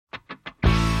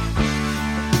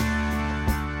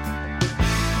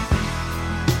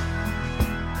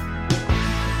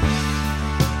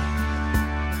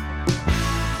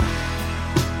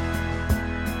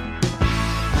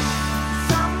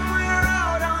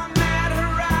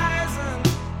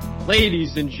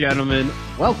Ladies and gentlemen,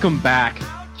 welcome back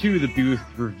to the Booth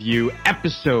Review,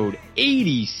 episode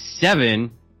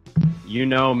 87. You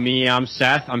know me, I'm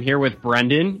Seth. I'm here with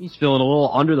Brendan. He's feeling a little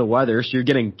under the weather, so you're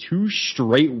getting 2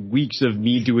 straight weeks of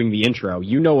me doing the intro.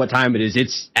 You know what time it is.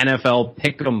 It's NFL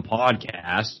Pick'em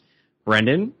Podcast.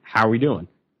 Brendan, how are we doing?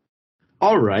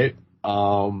 All right.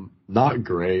 Not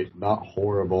great, not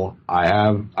horrible.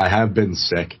 I have been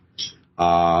sick.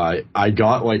 I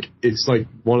got it's like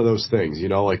one of those things, you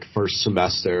know, like first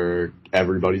semester,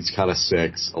 everybody's kind of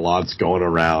sick, a lot's going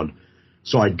around.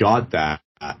 So I got that.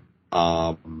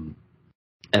 And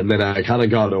then I kind of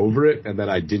got over it, and then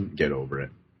I didn't get over it.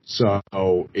 So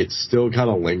it's still kind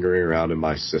of lingering around in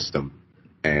my system.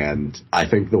 And I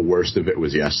think the worst of it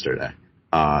was yesterday.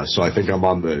 So I think I'm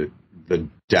on the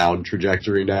down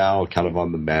trajectory now, kind of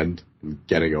on the mend and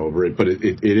getting over it. But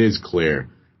it is clear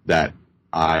that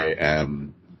I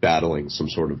am battling some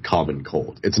sort of common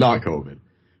cold. It's not COVID,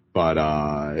 but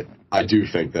I do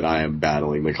think that I am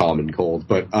battling the common cold.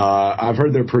 But I've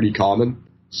heard they're pretty common,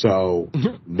 so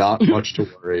not much to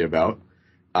worry about.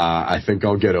 I think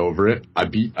I'll get over it. I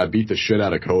beat the shit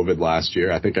out of COVID last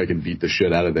year. I think I can beat the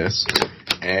shit out of this.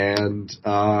 And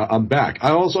I'm back.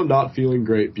 I'm also not feeling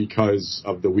great because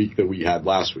of the week that we had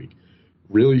last week.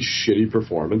 Really shitty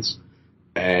performance.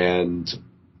 And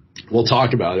we'll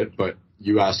talk about it, but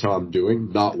you asked how I'm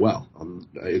doing. Not well.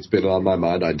 It's been on my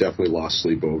mind. I definitely lost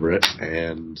sleep over it.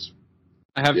 And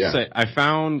I have to say, I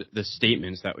found the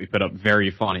statements that we put up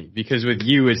very funny, because with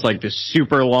you, it's like this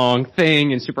super long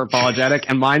thing and super apologetic,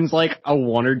 and mine's like a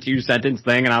 1 or 2 sentence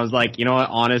thing, and I was like, you know what,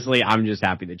 honestly, I'm just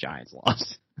happy the Giants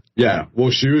lost. Yeah,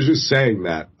 well, she was just saying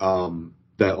that,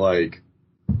 that like,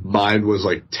 mine was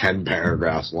like 10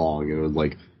 paragraphs long, and it was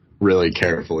like really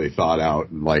carefully thought out,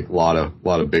 and like a lot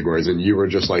of big words, and you were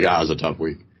just like, it was a tough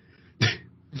week.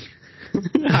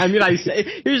 I mean,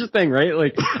 here's the thing, right?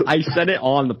 Like, I said it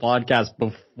on the podcast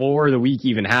before the week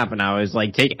even happened. I was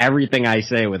like, take everything I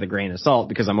say with a grain of salt,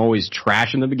 because I'm always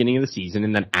trash in the beginning of the season,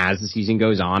 and then as the season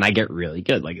goes on, I get really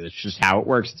good. Like, it's just how it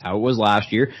works. It's how it was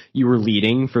last year. You were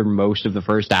leading for most of the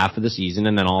first half of the season,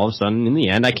 and then all of a sudden, in the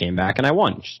end, I came back and I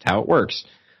won. It's just how it works.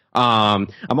 I'm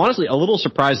honestly a little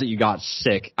surprised that you got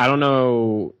sick. I don't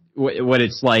know what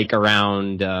it's like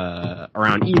around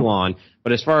Elon,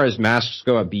 but as far as masks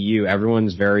go at BU,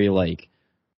 everyone's very like,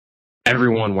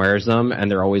 everyone wears them, and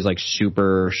they're always like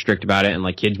super strict about it, and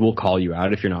like kids will call you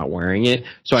out if you're not wearing it.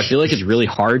 So I feel like it's really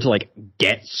hard to like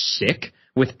get sick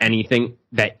with anything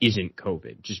that isn't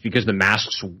COVID, just because the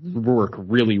masks work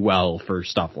really well for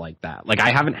stuff like that. Like,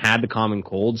 I haven't had the common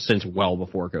cold since well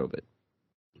before COVID.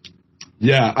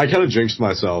 Yeah, I kind of jinxed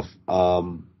myself.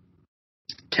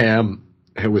 Cam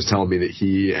was telling me that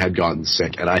he had gotten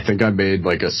sick, and I think I made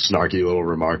like a snarky little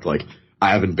remark like,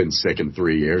 I haven't been sick in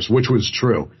 3 years, which was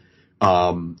true.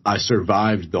 I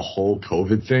survived the whole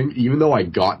COVID thing. Even though I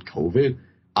got COVID,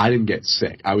 I didn't get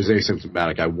sick. I was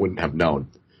asymptomatic. I wouldn't have known.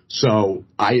 So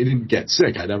I didn't get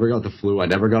sick. I never got the flu. I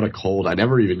never got a cold. I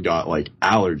never even got like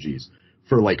allergies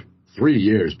for like 3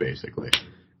 years, basically.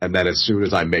 And then as soon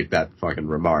as I make that fucking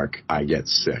remark, I get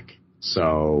sick.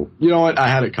 So, you know what? I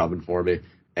had it coming for me.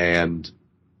 And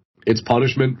it's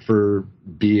punishment for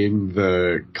being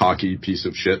the cocky piece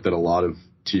of shit that a lot of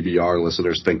TBR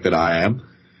listeners think that I am.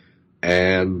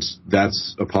 And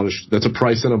that's a price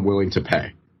that I'm willing to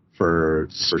pay for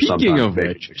sometimes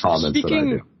fake comments that I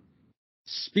do.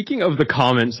 Speaking of the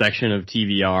comment section of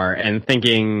TBR and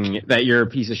thinking that you're a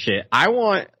piece of shit, I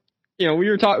want... You know,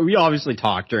 we obviously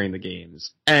talked during the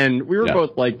games, and we were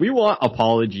both like, we want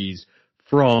apologies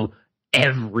from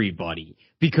everybody,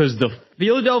 because the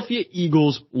Philadelphia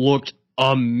Eagles looked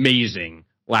amazing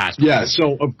last week. Yeah,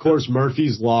 so of course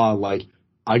Murphy's Law, like,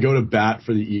 I go to bat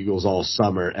for the Eagles all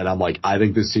summer, and I'm like, I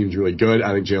think this team's really good.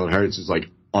 I think Jalen Hurts is like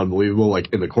unbelievable.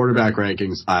 Like, in the quarterback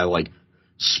rankings, I like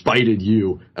spited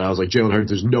you, and I was like, Jalen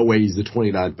Hurts, there's no way he's the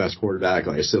 29th best quarterback.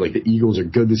 Like I said, like, the Eagles are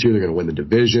good this year. They're going to win the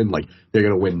division. Like, they're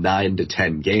going to win 9 to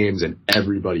 10 games, and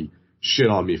everybody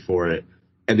shit on me for it.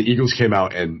 And the Eagles came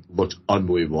out and looked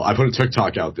unbelievable. I put a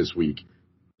TikTok out this week,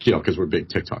 you know, because we're big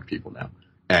TikTok people now.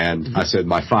 And I said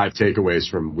my 5 takeaways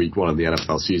from week 1 of the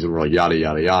NFL season were like yada,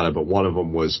 yada, yada. But one of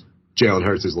them was Jalen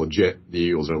Hurts is legit. The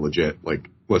Eagles are legit. Like,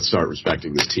 let's start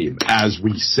respecting this team. As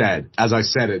I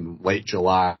said in late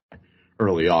July,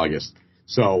 early August.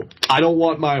 So I don't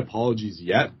want my apologies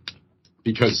yet,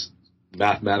 because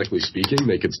mathematically speaking,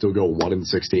 they could still go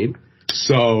 1-16.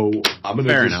 So I'm going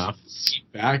to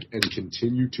sit back and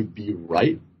continue to be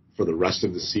right for the rest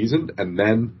of the season, and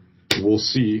then we'll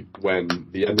see when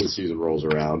the end of the season rolls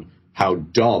around how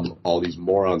dumb all these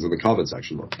morons in the comment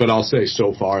section look. But I'll say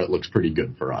so far it looks pretty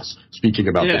good for us. Speaking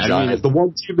about the Giants, the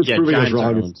one team that's proving us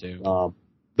wrong is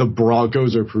the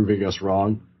Broncos are proving us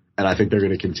wrong, and I think they're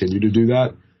going to continue to do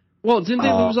that. Well, didn't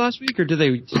they lose last week, or did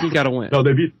they sneak out a win? No,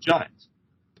 they beat the Giants.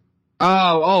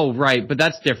 Oh, right, but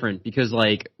that's different because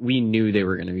we knew they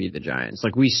were going to beat the Giants.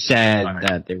 We said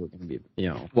that they were going to be,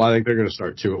 Well, I think they're going to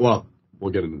start 2. Well,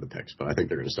 we'll get into the picks, but I think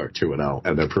they're going to start 2-0,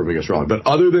 and they're proving us wrong. But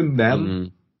other than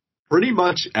them, pretty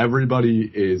much everybody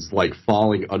is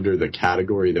falling under the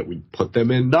category that we put them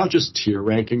in, not just tier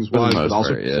rankings wise, but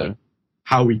also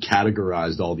how we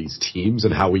categorized all these teams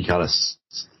and how we kind of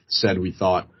said we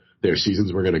thought their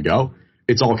seasons were going to go.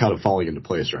 It's all kind of falling into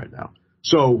place right now.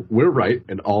 So we're right,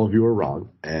 and all of you are wrong.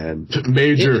 And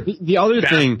the other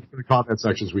thing in the comment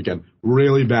section this weekend,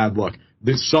 really bad look.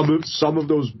 Some of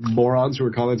those morons who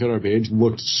were commenting on our page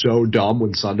looked so dumb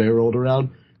when Sunday rolled around,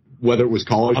 whether it was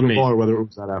college football or whether it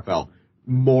was NFL.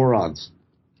 Morons,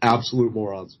 absolute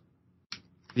morons.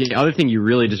 The other thing you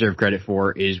really deserve credit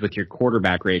for is with your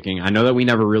quarterback ranking. I know that we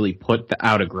never really put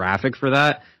out a graphic for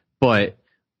that, but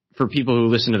for people who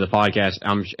listen to the podcast,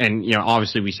 and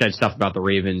obviously we said stuff about the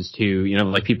Ravens too.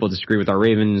 People disagree with our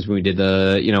Ravens when we did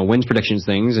the wins predictions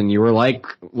things, and you were like,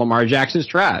 Lamar Jackson's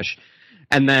trash.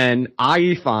 And then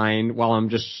I find, while I'm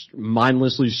just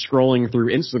mindlessly scrolling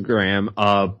through Instagram,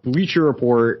 a Bleacher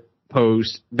Report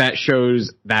post that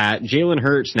shows that Jalen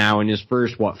Hurts now in his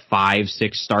first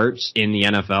 5-6 starts in the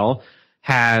NFL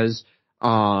has 2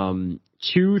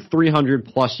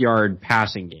 300+ yard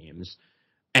passing games.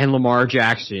 And Lamar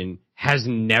Jackson has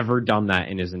never done that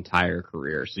in his entire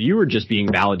career. So you were just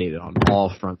being validated on all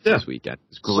fronts this weekend.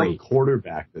 It's great. Some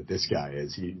quarterback that this guy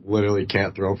is. He literally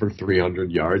can't throw for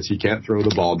 300 yards. He can't throw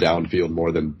the ball downfield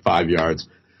more than 5 yards.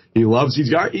 He's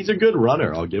a good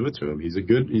runner. I'll give it to him. He's a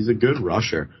good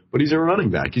rusher, but he's a running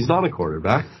back. He's not a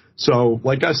quarterback. So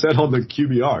like I said on the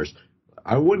QBRs,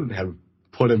 I wouldn't have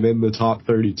put him in the top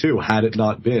 32 had it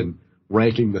not been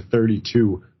ranking the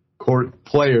 32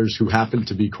 players who happen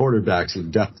to be quarterbacks in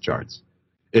depth charts.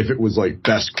 If it was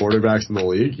best quarterbacks in the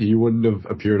league, he wouldn't have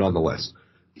appeared on the list.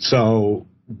 So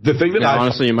the thing that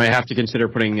honestly, you might have to consider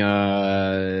putting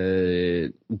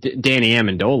Danny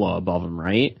Amendola above him,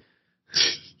 right?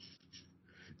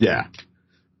 Yeah,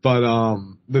 but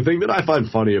the thing that I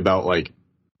find funny about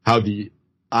how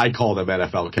I call them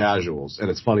NFL casuals,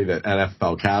 and it's funny that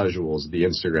NFL casuals, the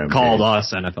Instagram called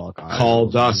us NFL casuals,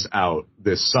 called us out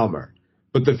this summer.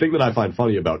 But the thing that I find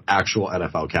funny about actual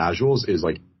NFL casuals is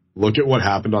look at what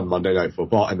happened on Monday Night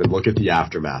Football and then look at the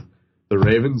aftermath. The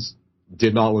Ravens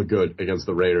did not look good against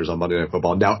the Raiders on Monday Night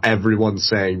Football. Now everyone's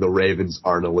saying the Ravens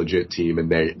aren't a legit team and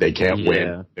they can't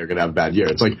win. They're going to have a bad year.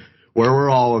 It's where were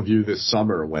all of you this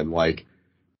summer when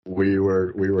we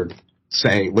were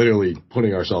saying, literally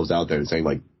putting ourselves out there and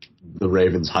saying the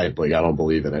Ravens hype, I don't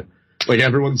believe in it.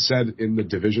 Everyone said in the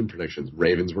division predictions,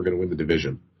 Ravens were going to win the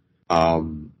division.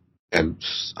 And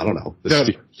I don't know. So,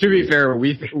 to be fair,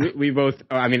 we both.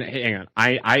 I mean, hang on.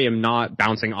 I am not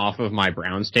bouncing off of my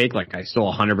Browns take. I still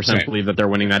 100% believe that they're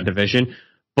winning that division.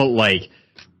 But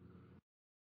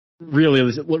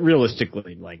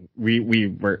realistically,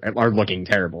 we are looking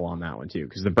terrible on that one too.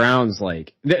 Because the Browns, to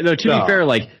be fair,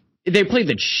 they played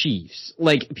the Chiefs.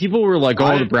 People were oh,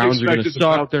 the Browns are going to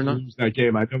suck. They're not lose that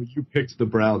game. I know you picked the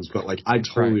Browns, but I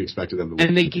totally expected them to win.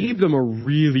 And they gave them a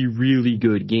really, really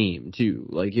good game too.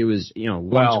 It was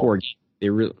one score.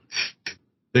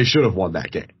 They should have won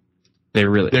that game. They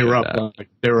were up.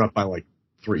 They were up by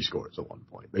 3 scores at one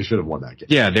point. They should have won that game.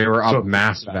 Yeah, they were up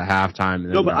massive at halftime.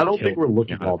 No, but I don't think we're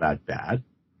looking all that bad.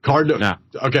 Cardinals. No.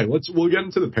 Okay, we'll get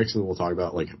into the picks and we'll talk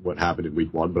about what happened in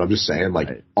week 1. But I'm just saying,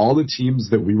 all the teams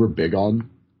that we were big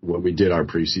on when we did our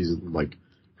preseason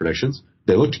predictions,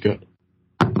 they looked good.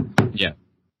 Yeah.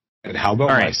 And how about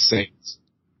my Saints?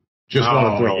 Just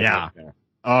want to throw them out there.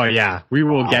 Oh yeah, we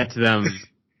will get to them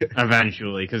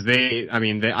eventually because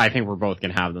I think we're both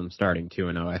gonna have them starting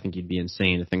 2-0. I think you'd be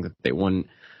insane to think that they wouldn't.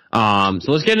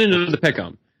 So let's get into the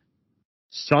pick'em.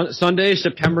 Sunday,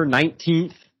 September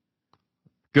 19th.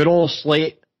 Good old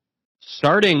slate,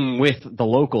 starting with the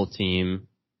local team,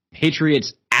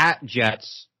 Patriots at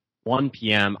Jets, 1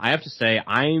 p.m. I have to say,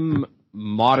 I'm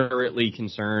moderately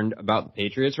concerned about the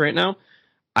Patriots right now.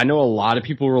 I know a lot of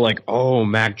people were oh,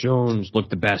 Mac Jones looked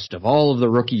the best of all of the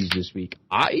rookies this week.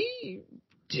 I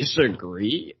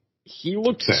disagree. He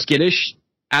looked skittish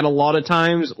at a lot of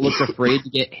times, looked afraid to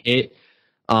get hit.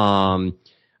 I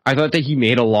thought that he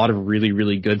made a lot of really,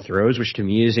 really good throws, which to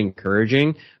me is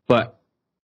encouraging, but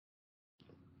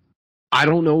I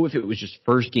don't know if it was just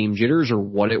first game jitters or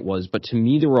what it was, but to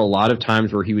me there were a lot of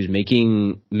times where he was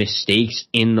making mistakes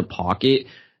in the pocket.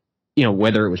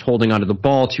 whether it was holding onto the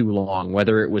ball too long,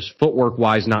 whether it was footwork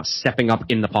wise not stepping up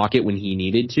in the pocket when he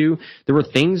needed to. There were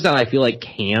things that I feel like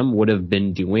Cam would have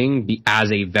been doing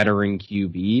as a veteran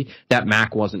QB that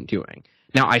Mac wasn't doing.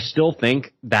 Now, I still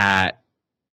think that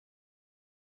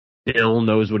Bill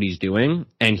knows what he's doing,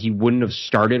 and he wouldn't have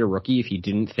started a rookie if he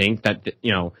didn't think that,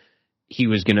 he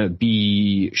was going to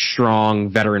be strong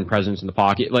veteran presence in the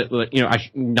pocket.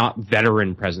 Not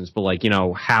veteran presence, but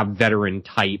have veteran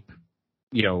type,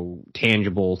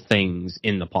 tangible things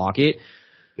in the pocket.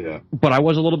 Yeah. But I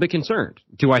was a little bit concerned.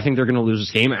 Do I think they're going to lose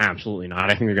this game? Absolutely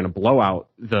not. I think they're going to blow out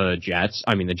the Jets.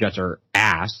 I mean, the Jets are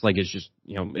ass. It's just,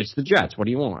 it's the Jets. What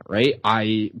do you want, right?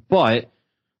 But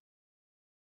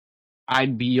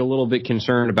I'd be a little bit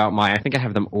concerned about I think I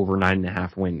have them over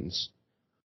 9.5 wins.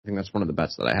 I think that's one of the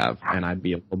bets that I have, and I'd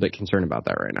be a little bit concerned about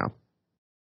that right now.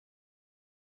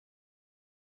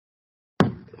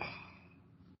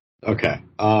 Okay.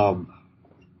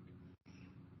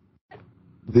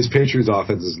 This Patriots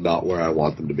offense is not where I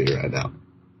want them to be right now.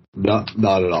 Not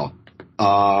at all.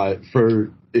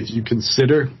 If you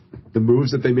consider the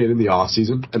moves that they made in the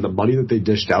offseason and the money that they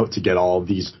dished out to get all of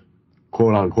these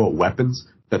quote unquote weapons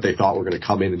that they thought were going to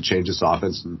come in and change this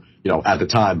offense, and at the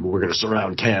time we're going to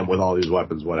surround Cam with all these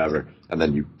weapons, whatever, and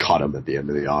then you cut him at the end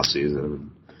of the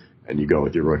offseason and you go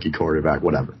with your rookie quarterback,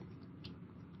 whatever.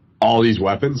 All these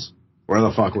weapons, where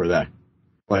the fuck were they?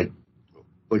 Like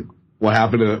what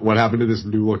happened to this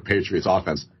new look Patriots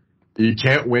offense? You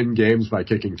can't win games by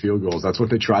kicking field goals. That's what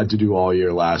they tried to do all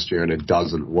year last year, and it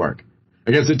doesn't work.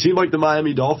 Against a team like the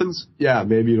Miami Dolphins, yeah,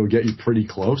 maybe it'll get you pretty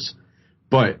close,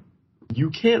 but you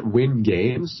can't win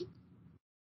games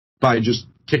by just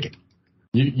kicking.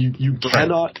 You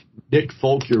cannot Nick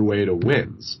Folk your way to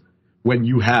wins when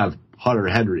you have Hunter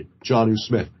Henry, Jonnu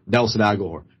Smith, Nelson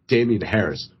Aguilar, Damian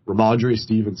Harris, Ramondre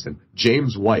Stevenson,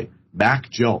 James White, Mac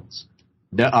Jones,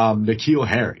 N'Keal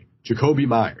Harry, Jacoby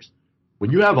Myers.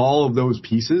 When you have all of those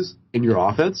pieces in your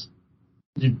offense,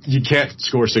 you can't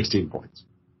score 16 points.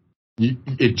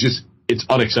 It's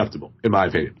unacceptable, in my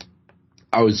opinion.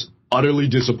 I was utterly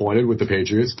disappointed with the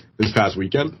Patriots this past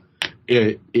weekend.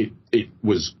 It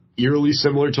was eerily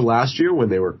similar to last year when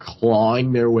they were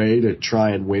clawing their way to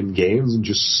try and win games and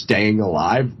just staying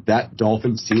alive. That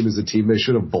Dolphins team is a team they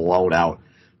should have blown out.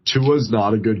 Tua's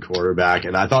not a good quarterback,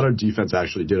 and I thought our defense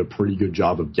actually did a pretty good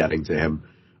job of getting to him.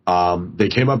 They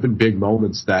came up in big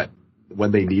moments that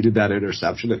when they needed that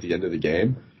interception at the end of the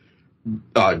game,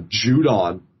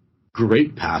 Judon,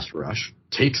 great pass rush,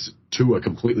 takes Tua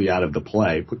completely out of the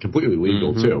play, completely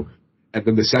legal too. And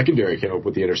then the secondary came up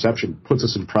with the interception, puts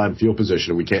us in prime field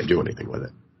position, and we can't do anything with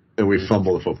it. And we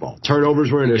fumble the football. Turnovers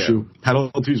were an issue.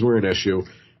 Penalties were an issue.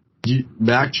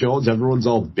 Mac Jones, everyone's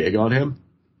all big on him.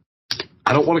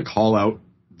 I don't want to call out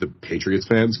the Patriots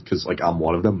fans because, I'm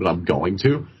one of them, but I'm going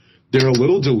to. They're a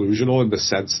little delusional in the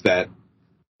sense that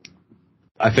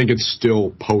I think it's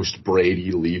still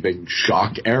post-Brady leaving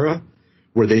shock era,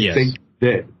 where they think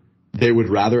that they would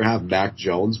rather have Mac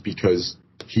Jones because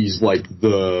he's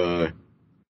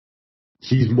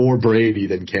he's more Brady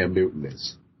than Cam Newton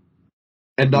is.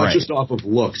 And not just off of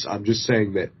looks. I'm just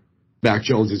saying that Mac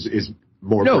Jones is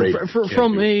more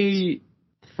Brady.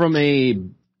 From a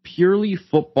purely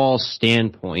football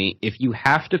standpoint, if you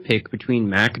have to pick between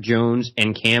Mac Jones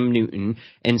and Cam Newton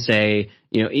and say,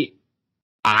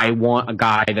 I want a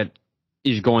guy that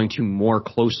is going to more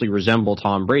closely resemble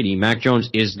Tom Brady, Mac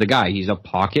Jones is the guy. He's a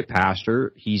pocket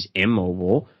passer. He's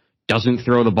immobile. Doesn't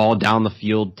throw the ball down the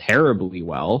field terribly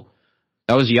well.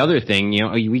 That was the other thing.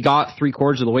 We got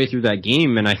 3/4 of the way through that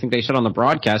game, and I think they said on the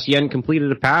broadcast he hadn't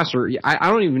completed a pass, or I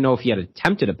don't even know if he had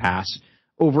attempted a pass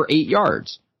over 8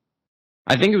 yards.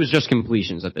 I think it was just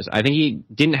completions at this. I think he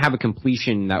didn't have a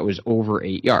completion that was over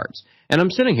 8 yards. And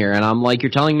I'm sitting here, and I'm like,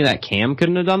 you're telling me that Cam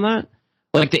couldn't have done that?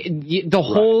 The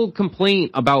whole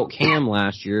complaint about Cam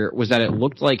last year was that it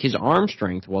looked like his arm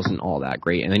strength wasn't all that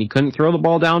great, and then he couldn't throw the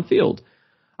ball downfield.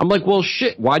 I'm like, well,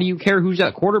 shit, why do you care who's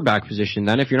at quarterback position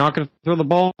then if you're not going to throw the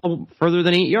ball further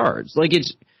than 8 yards?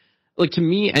 To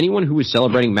me, anyone who was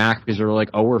celebrating Mac because they were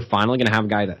like, oh, we're finally going to have a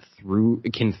guy that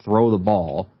can throw the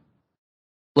ball.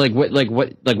 What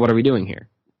are we doing here?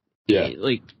 Yeah.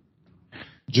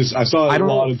 I saw a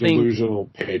lot of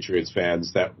delusional Patriots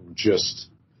fans that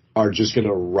are just going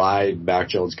to ride Mac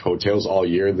Jones' coattails all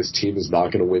year, and this team is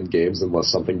not going to win games unless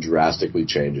something drastically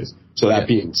changes. So that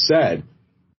being said,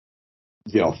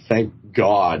 thank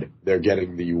God they're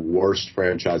getting the worst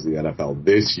franchise in the NFL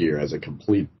this year as a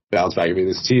complete bounce back. I mean,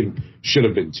 this team should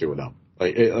have been 2-0.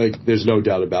 There's no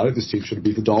doubt about it. This team should have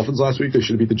beat the Dolphins last week. They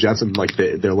should have beat the Jets, and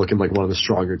they're looking like one of the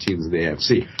stronger teams in the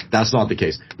AFC. That's not the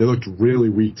case. They looked really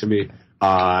weak to me.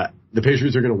 The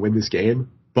Patriots are going to win this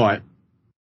game, but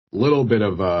little bit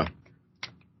of a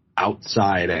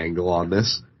outside angle on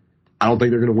this. I don't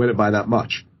think they're going to win it by that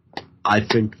much. I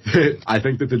think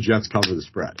that the Jets cover the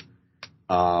spread,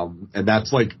 and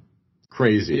that's like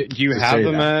crazy. Do you have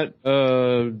them at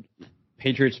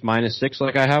Patriots -6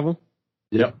 like I have them?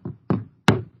 Yep.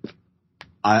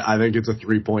 I think it's a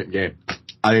 3-point game.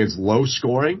 I think it's low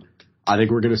scoring. I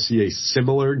think we're going to see a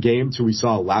similar game to we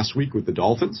saw last week with the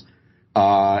Dolphins.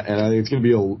 And I think it's going to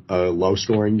be a low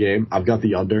scoring game. I've got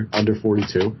the under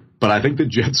 42, but I think the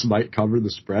Jets might cover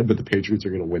the spread, but the Patriots are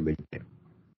going to win the game.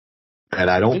 And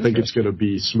I don't think it's going to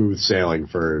be smooth sailing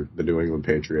for the New England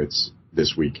Patriots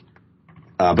this week.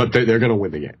 But they're going to win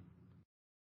the game.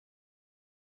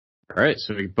 All right,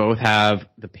 so we both have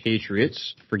the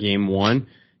Patriots for game 1.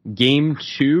 Game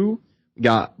 2, we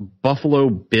got Buffalo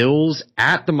Bills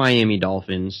at the Miami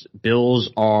Dolphins. Bills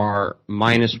are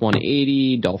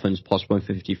 -180, Dolphins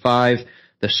 +155.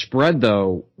 The spread,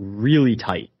 though, really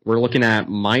tight. We're looking at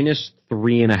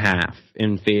 -3.5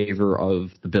 in favor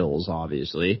of the Bills,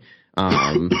 obviously.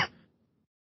 I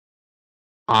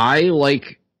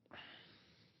like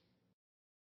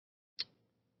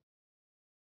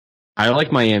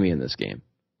Miami in this game.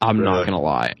 I'm not going to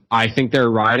lie. I think they're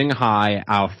riding high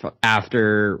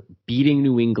after beating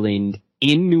New England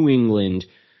in New England.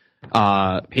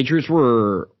 Patriots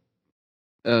were,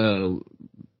 I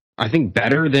think,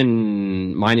 better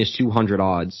than -200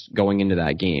 odds going into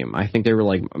that game. I think they were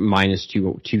like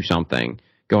 -2 something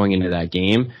going into that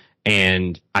game.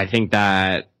 And I think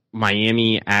that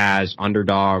Miami as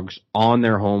underdogs on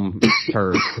their home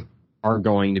turf are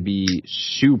going to be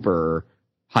super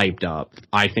hyped up.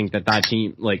 I think that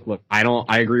team, look,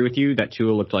 I agree with you that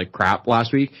Tua looked like crap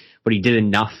last week, but he did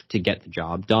enough to get the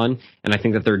job done. And I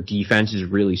think that their defense is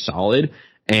really solid,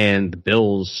 and the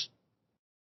Bills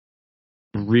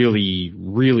really,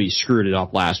 really screwed it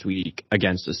up last week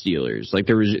against the Steelers.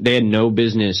 They had no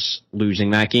business losing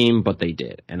that game, but they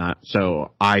did. And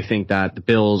so I think that the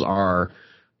Bills are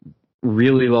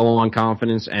really low on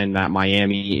confidence, and that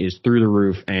Miami is through the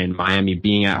roof, and Miami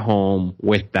being at home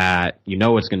with that,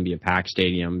 it's going to be a packed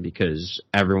stadium because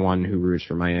everyone who roots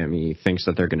for Miami thinks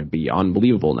that they're going to be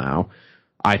unbelievable now.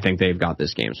 I think they've got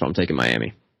this game, so I'm taking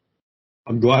Miami.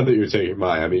 I'm glad that you're taking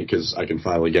Miami because I can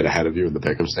finally get ahead of you in the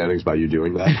pick'em standings by you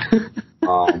doing that.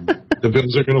 The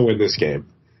Bills are going to win this game.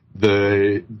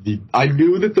 I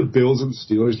knew that the Bills and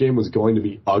Steelers game was going to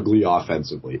be ugly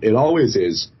offensively. It always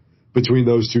is. Between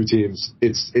those two teams,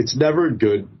 it's never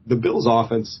good. The Bills'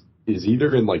 offense is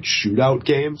either in shootout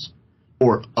games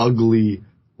or ugly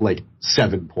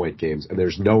 7-point games, and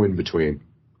there's no in between.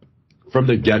 From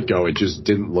the get-go, it just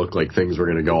didn't look like things were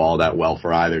going to go all that well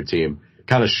for either team.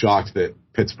 Kind of shocked that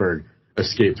Pittsburgh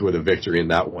escaped with a victory in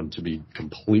that one, to be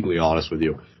completely honest with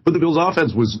you. But the Bills'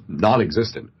 offense was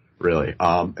non-existent, really.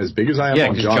 As big as I am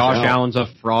on Josh Allen's a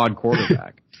fraud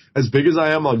quarterback. As big as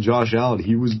I am on Josh Allen,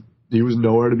 he was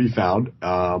nowhere to be found.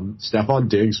 Stephon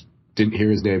Diggs, didn't hear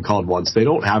his name called once. They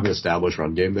don't have an established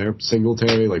run game there.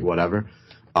 Singletary, whatever.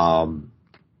 I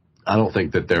don't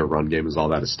think that their run game is all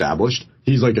that established.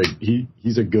 He's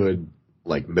he's a good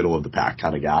middle of the pack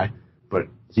kind of guy, but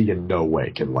he in no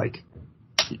way can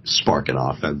spark an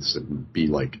offense and be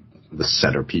the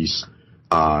centerpiece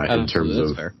in terms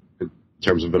of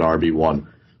an RB1.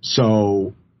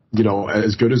 So,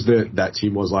 as good as that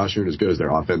team was last year and as good as their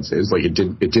offense is, it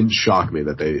didn't shock me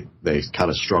that they kind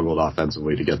of struggled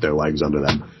offensively to get their legs under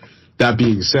them. That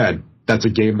being said, that's a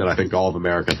game that I think all of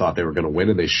America thought they were going to win,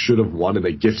 and they should have won, and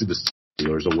they gifted the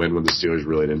Steelers a win when the Steelers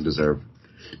really didn't deserve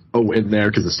a win there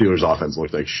because the Steelers' offense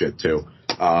looked like shit too.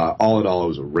 All in all, it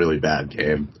was a really bad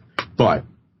game. But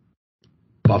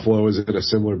Buffalo is in a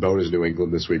similar boat as New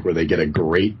England this week, where they get a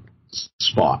great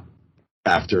spot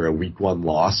after a week 1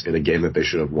 loss in a game that they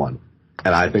should have won.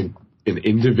 And I think an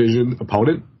in-division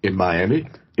opponent in Miami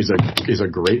is a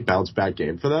great bounce-back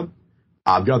game for them.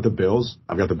 I've got the Bills.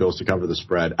 I've got the Bills to cover the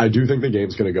spread. I do think the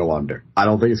game's going to go under. I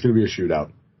don't think it's going to be a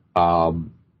shootout.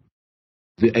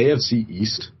 The AFC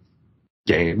East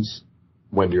games,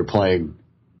 when you're playing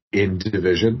in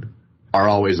division, are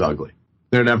always ugly.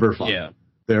 They're never fun. Yeah.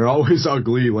 They're always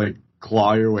ugly,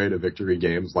 claw your way to victory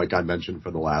games, like I mentioned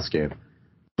for the last game.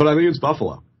 But I think it's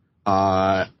Buffalo.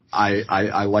 I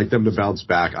like them to bounce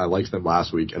back. I liked them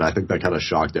last week, and I think that kind of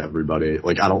shocked everybody.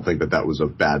 I don't think that was a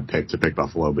bad pick to pick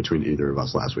Buffalo between either of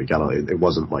us last week. It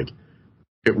wasn't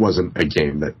a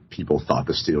game that people thought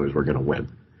the Steelers were going to win.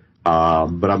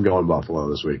 But I'm going Buffalo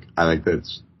this week. I think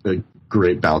that's a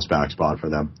great bounce back spot for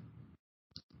them.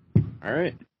 All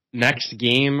right. Next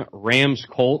game,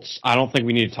 Rams-Colts. I don't think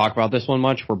we need to talk about this one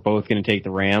much. We're both going to take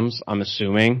the Rams, I'm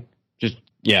assuming.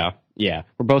 Yeah.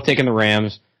 We're both taking the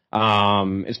Rams.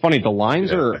 It's funny, the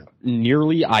lines are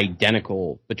nearly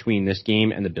identical between this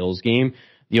game and the Bills game.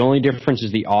 The only difference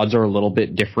is the odds are a little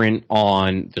bit different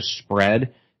on the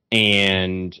spread,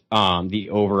 and the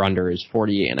over-under is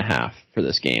 48.5 for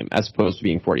this game, as opposed to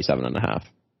being 47.5.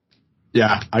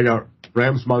 Yeah, I got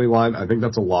Rams money line. I think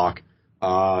that's a lock.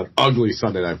 Ugly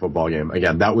Sunday Night Football game.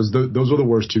 Again, those were the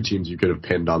worst two teams you could have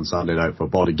pinned on Sunday Night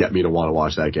Football to get me to want to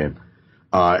watch that game.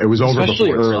 It was over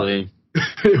especially before early.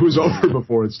 It was over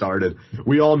before it started.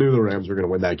 We all knew the Rams were going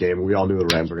to win that game, and we all knew the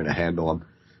Rams were going to handle them.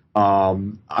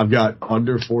 I've got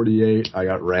under 48. I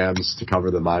got Rams to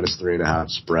cover the -3.5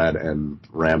 spread and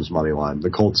Rams money line. The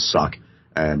Colts suck,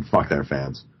 and fuck their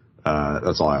fans.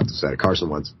 That's all I have to say. Carson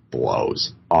Wentz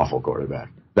blows. Awful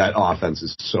quarterback. That offense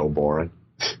is so boring.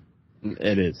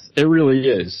 It is. It really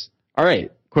is. All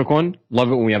right, quick one. Love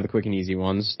it when we have the quick and easy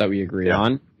ones that we agree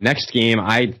on. Next game,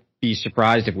 I'd be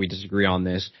surprised if we disagree on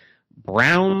this.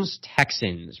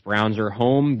 Browns-Texans. Browns are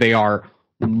home. They are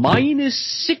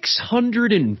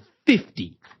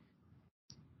 -650.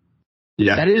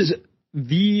 Yeah. That is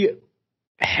the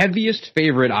heaviest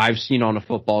favorite I've seen on a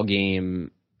football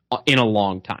game in a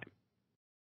long time.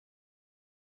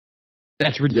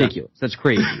 That's ridiculous. Yeah. That's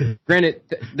crazy. Granted,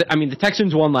 the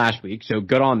Texans won last week, so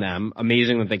good on them.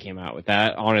 Amazing that they came out with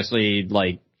that. Honestly,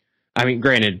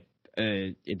 granted,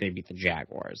 they beat the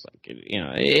Jaguars.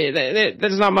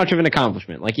 That's not much of an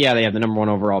accomplishment. They have the number 1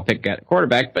 overall pick at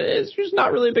quarterback, but it's just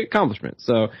not really a big accomplishment.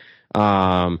 So,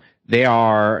 the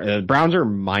Browns are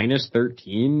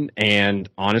 -13, and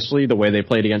honestly, the way they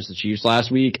played against the Chiefs last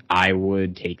week, I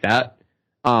would take that.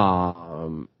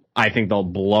 I think they'll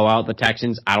blow out the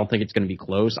Texans. I don't think it's going to be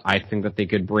close. I think that they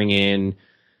could bring in,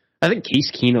 I think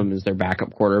Case Keenum is their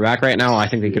backup quarterback right now. I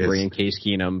think they could bring in Case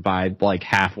Keenum by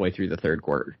halfway through the third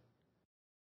quarter.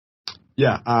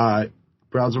 Yeah,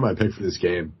 Browns are my pick for this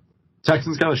game.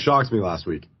 Texans kind of shocked me last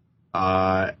week.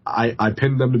 I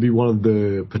pinned them to be one of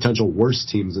the potential worst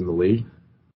teams in the league.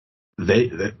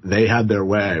 They had their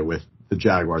way with the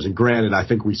Jaguars. And granted, I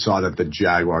think we saw that the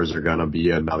Jaguars are going to be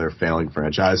another failing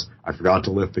franchise. I forgot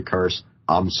to lift the curse.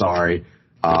 I'm sorry.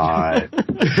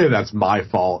 That's my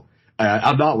fault.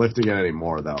 I'm not lifting it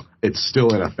anymore, though. It's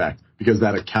still in effect because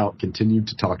that account continued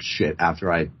to talk shit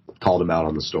after I called him out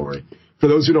on the story. For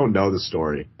those who don't know the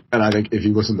story, and I think if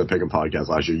you listened to the Pick'em podcast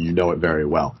last year, you know it very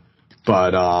well.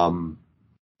 But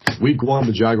week 1,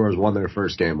 the Jaguars won their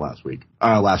first game last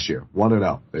year.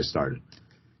 1-0 they started.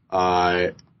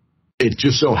 It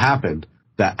just so happened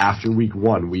that after week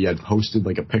 1, we had posted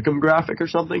a Pick'em graphic or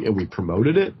something, and we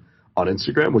promoted it on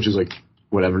Instagram, which is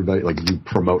what everybody, you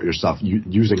promote your stuff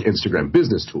using Instagram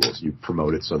business tools. You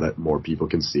promote it so that more people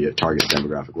can see it, target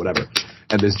demographic, whatever.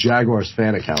 And this Jaguars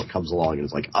fan account comes along and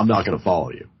is I'm not going to follow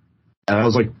you. And I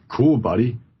was like, cool,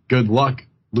 buddy. Good luck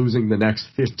losing the next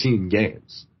 15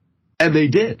 games. And they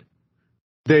did.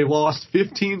 They lost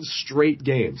 15 straight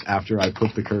games after I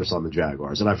put the curse on the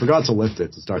Jaguars. And I forgot to lift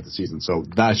it to start the season. So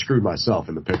I screwed myself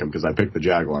in the pick'em because I picked the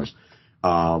Jaguars.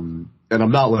 And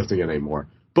I'm not lifting it anymore.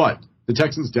 But the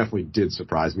Texans definitely did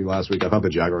surprise me last week. I thought the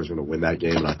Jaguars were going to win that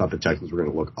game, and I thought the Texans were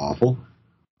going to look awful.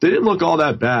 They didn't look all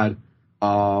that bad.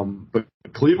 But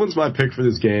Cleveland's my pick for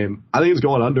this game. I think it's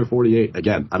going under 48.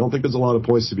 Again, I don't think there's a lot of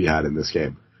points to be had in this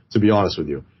game, to be honest with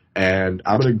you. And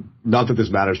I'm going to, not that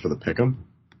this matters for the pick'em,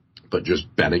 but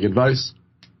just betting advice.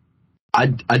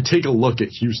 I'd take a look at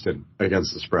Houston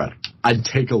against the spread. I'd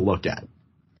take a look at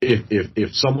it.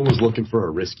 If someone was looking for a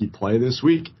risky play this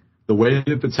week, the way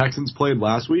that the Texans played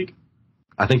last week,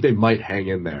 I think they might hang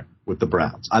in there with the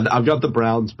Browns. I've got the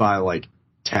Browns by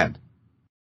 10.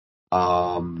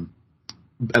 And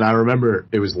I remember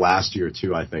it was last year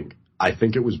too, I think. I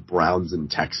think it was Browns and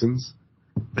Texans.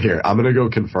 Here, I'm going to go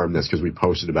confirm this because we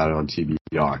posted about it on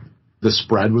TBR. The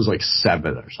spread was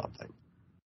 7 or something.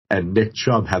 And Nick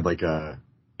Chubb had a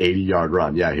 80-yard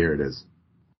run. Yeah, here it is.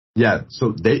 Yeah,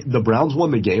 so the Browns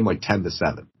won the game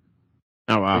 10-7.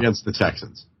 Oh, wow. Against the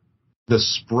Texans. The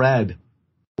spread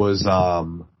was, I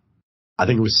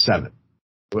think it was 7.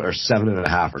 Or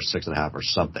 7.5 or 6.5 or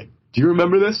something. Do you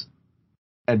remember this?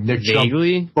 And Nick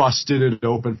Vaguely? Chubb busted it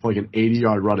open for an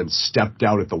 80-yard run and stepped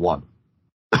out at the 1.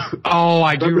 Oh,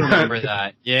 I do remember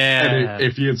that. Yeah. And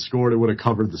if he had scored, it would have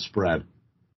covered the spread.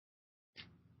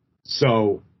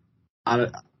 So,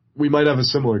 we might have a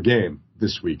similar game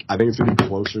this week. I think it's going to be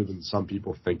closer than some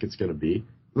people think it's going to be.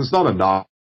 It's not a knock.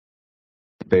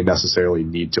 They necessarily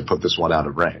need to put this one out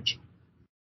of range.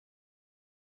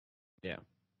 Yeah.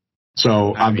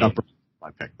 So, I'm not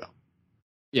my pick, though.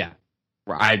 Yeah.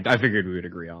 I figured we would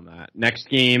agree on that. Next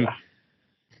game. Yeah.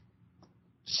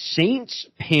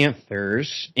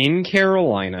 Saints-Panthers in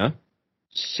Carolina.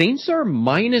 Saints are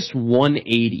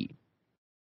 -180.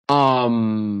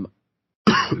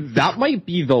 That might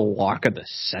be the lock of the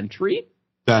century.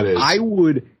 That is. I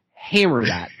would hammer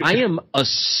that. I am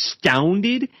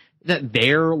astounded that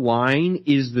their line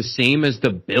is the same as the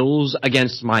Bills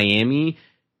against Miami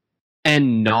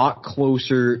and not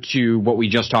closer to what we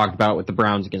just talked about with the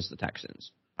Browns against the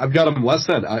Texans. I've got them less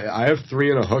than. I have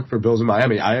 3 and a hook for Bills in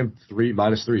Miami. I have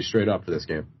 -3 straight up for this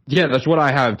game. Yeah, that's what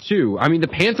I have too. I mean, the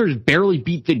Panthers barely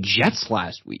beat the Jets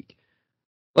last week.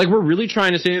 Like, we're really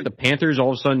trying to say that the Panthers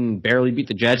all of a sudden barely beat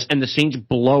the Jets and the Saints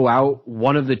blow out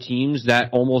one of the teams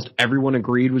that almost everyone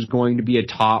agreed was going to be a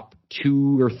top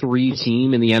 2 or 3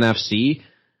 team in the NFC.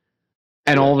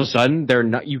 And all of a sudden, they're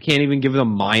not. You can't even give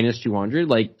them -200.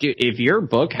 Like, if your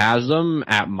book has them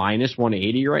at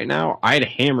 -180 right now, I'd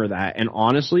hammer that. And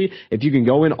honestly, if you can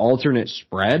go in alternate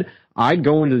spread, I'd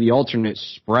go into the alternate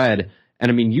spread.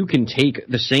 And I mean, you can take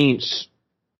the Saints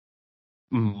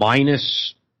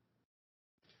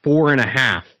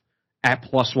 -4.5 at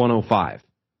 +105.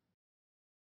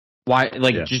 Why?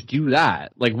 Like, just do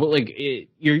that. Like, what? Like,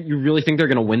 you really think they're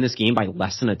going to win this game by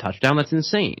less than a touchdown? That's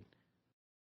insane.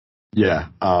 Yeah.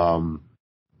 I'll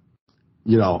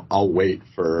wait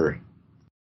for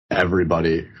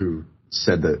everybody who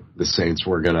said that the Saints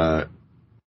were going to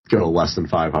go less than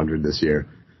 500 this year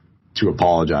to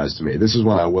apologize to me. This is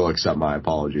when I will accept my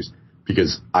apologies,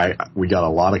 because we got a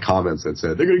lot of comments that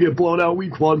said they're going to get blown out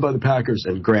week 1 by the Packers.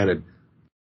 And granted,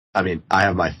 I mean, I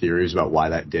have my theories about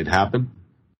why that did happen.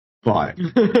 But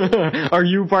are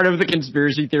you part of the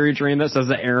conspiracy theory train that says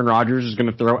that Aaron Rodgers is going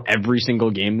to throw every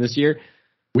single game this year?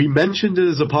 We mentioned it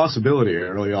as a possibility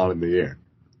early on in the year.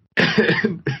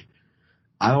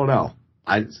 I don't know.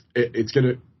 I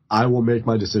will make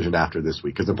my decision after this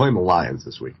week, because they're playing the Lions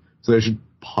this week. So they should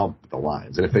pump the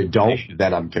Lions. And if they don't,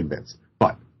 then I'm convinced.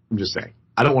 But I'm just saying,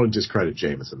 I don't want to discredit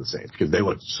Jameis and the Saints, because they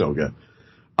look so good.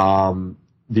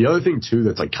 The other thing too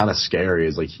that's like kind of scary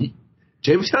is like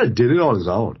Jameis kind of did it on his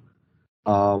own.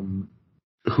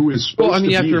 Who is supposed to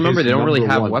be, you have to remember, they don't really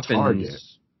have weapons target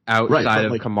outside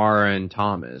of Kamara and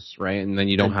Thomas, right? And then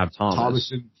you don't have Thomas. Thomas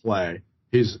didn't play.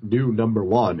 His new number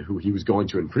 1, who he was going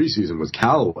to in preseason, was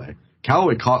Callaway.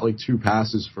 Callaway caught like 2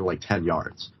 passes for like 10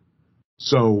 yards.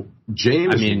 So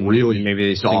James really maybe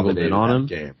they singled in on him.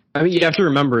 Game. I mean, you have to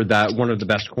remember that one of the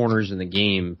best corners in the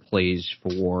game plays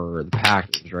for the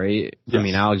Packers, right? Yes. I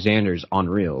mean, Alexander's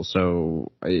unreal.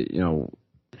 So, like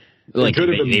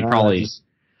they probably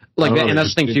and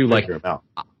that's the thing too. Like,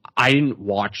 I didn't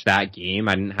watch that game.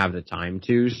 I didn't have the time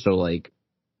to. So, like,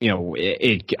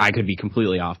 I could be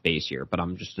completely off base here, but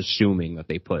I'm just assuming that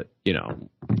they put,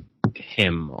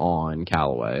 him on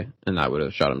Callaway, and that would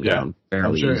have shut him down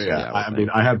fairly easily. Yeah, I mean,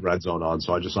 I had Red Zone on,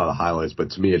 so I just saw the highlights, but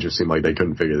to me, it just seemed like they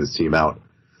couldn't figure this team out.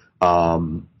 I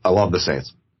love the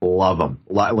Saints. Love them.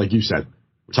 Like you said,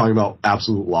 we're talking about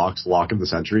absolute locks, lock of the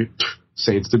century.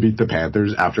 Saints to beat the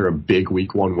Panthers after a big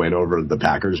week 1 win over the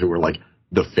Packers, who were like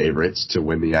the favorites to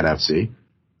win the NFC,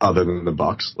 other than the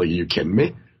Bucks. Like, are you kidding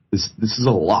me? This is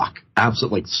a lock.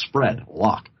 Absolute, like, spread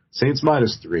lock. Saints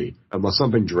 -3, unless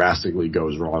something drastically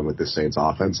goes wrong with the Saints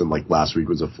offense, and like last week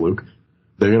was a fluke.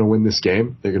 They're going to win this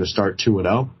game. They're going to start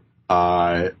 2-0.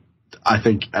 I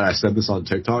think, and I said this on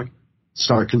TikTok,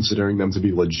 start considering them to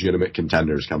be legitimate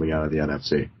contenders coming out of the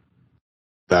NFC.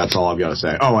 That's all I've got to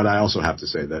say. Oh, and I also have to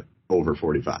say that over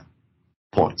 45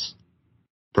 points.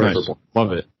 Nice.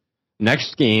 Love it.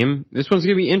 Next game, this one's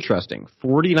going to be interesting.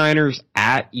 49ers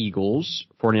at Eagles.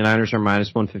 49ers are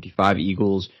 -155.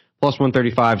 Eagles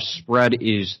 +135. Spread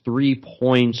is 3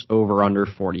 points over under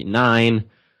 49.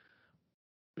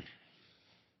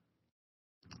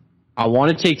 I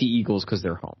want to take the Eagles because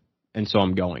they're home, and so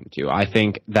I'm going to. I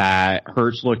think that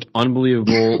Hurts looked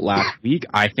unbelievable last week.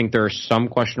 I think there are some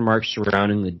question marks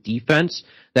surrounding the defense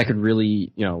that could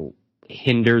really,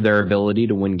 hinder their ability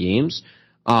to win games.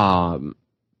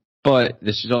 But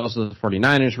this is also the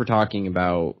 49ers we're talking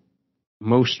about.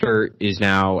 Mostert is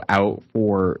now out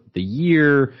for the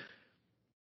year.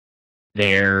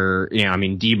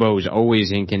 Debo is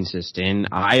always inconsistent.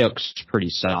 Ayuk's pretty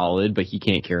solid, but he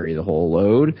can't carry the whole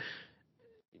load.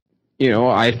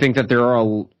 I think that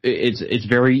it's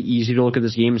very easy to look at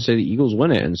this game and say the Eagles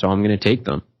win it, and so I'm going to take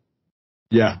them.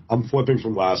 Yeah, I'm flipping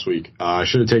from last week. I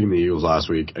should have taken the Eagles last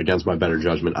week. Against my better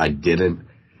judgment, I didn't,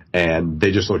 and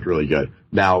they just looked really good.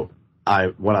 Now,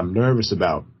 what I'm nervous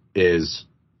about is,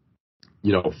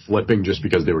 flipping just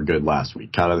because they were good last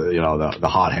week. Kind of, the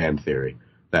hot hand theory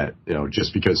that,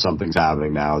 just because something's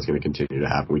happening now, it's going to continue to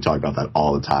happen. We talked about that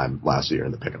all the time last year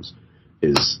in the pick'ems.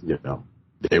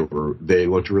 They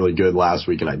looked really good last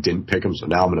week, and I didn't pick them, so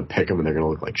now I'm going to pick them, and they're going to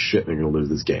look like shit, and they're going to lose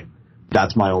this game.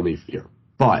 That's my only fear.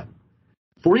 But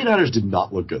 49ers did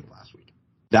not look good last week.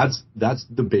 that's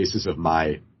the basis of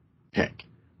my pick,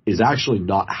 is actually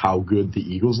not how good the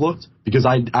Eagles looked, because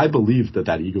I believed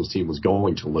that Eagles team was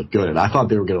going to look good, and I thought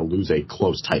they were going to lose a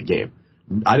close, tight game.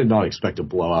 I did not expect a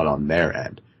blowout on their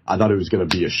end. I thought it was going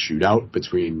to be a shootout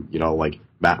between, like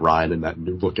Matt Ryan and that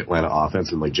new look Atlanta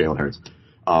offense and like Jalen Hurts.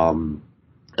 And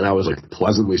I was like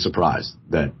pleasantly surprised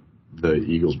that the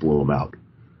Eagles blew them out.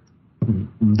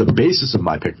 The basis of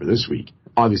my pick for this week,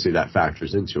 obviously that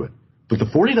factors into it. But the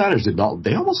 49ers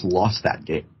they almost lost that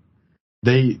game.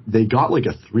 They got like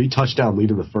a 3-touchdown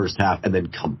lead in the first half and then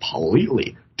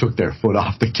completely took their foot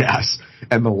off the gas.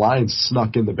 And the Lions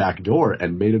snuck in the back door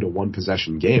and made it a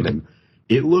 1-possession game. And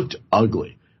it looked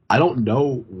ugly. I don't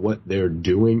know what they're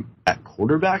doing at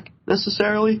quarterback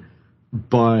necessarily,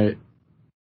 but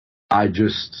I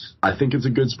think it's a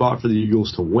good spot for the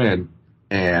Eagles to win.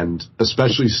 And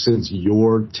especially since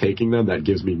you're taking them, that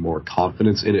gives me more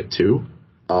confidence in it too.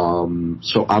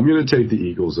 So I'm going to take the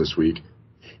Eagles this week.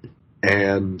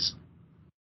 And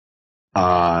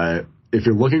if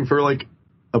you're looking for like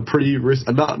a pretty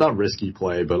not risky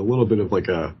play, but a little bit of like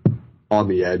a on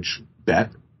the edge bet,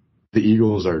 the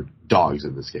Eagles are dogs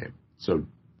in this game. So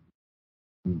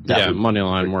money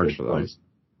line works for those.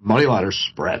 Money line or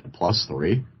spread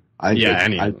 +3.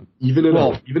 Even in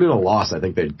a loss, I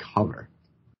think they'd cover.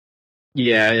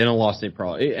 Yeah, in a loss they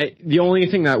probably. The only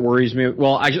thing that worries me,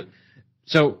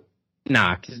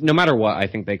 no matter what, I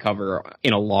think they cover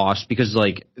in a loss, because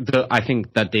I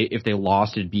think that if they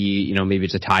lost, it'd be, maybe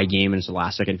it's a tie game and it's a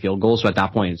last second field goal. So at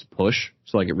that point it's push.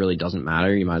 So it really doesn't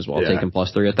matter. You might as well take them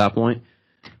 +3 at that point.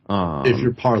 If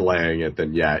you're parlaying it,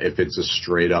 then if it's a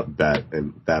straight up bet,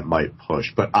 and that might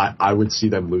push. But I would see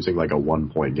them losing like a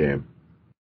 1-point game.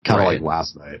 Kind of like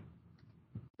last night.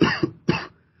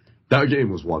 That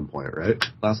game was 1 point, right?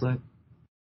 Last night?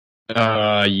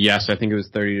 Yes, I think it was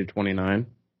 30-29.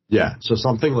 Yeah, so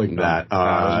something like that.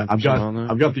 I've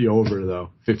got the over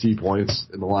though, 50 points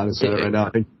in the line of sight right now.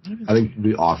 I think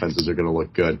the offenses are going to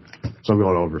look good, so I'm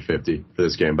going over 50 for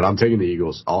this game. But I'm taking the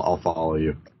Eagles. I'll follow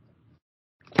you.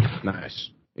 Nice.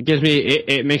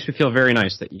 It makes me feel very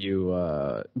nice that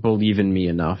you believe in me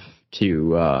enough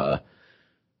to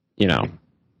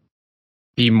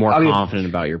be more confident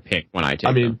about your pick when I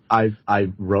take them. I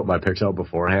wrote my picks out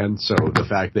beforehand, so the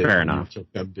fact that you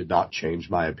took them did not change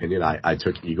my opinion. I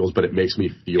took Eagles, but it makes me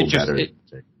feel better.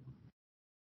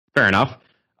 Fair enough.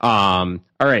 All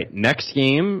right, next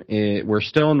game. We're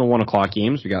still in the 1:00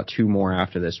 games. We got 2 more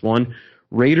after this one.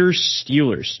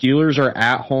 Raiders-Steelers. Steelers are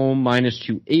at home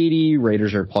 -280.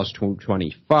 Raiders are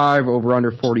 +225. Over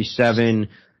under 47.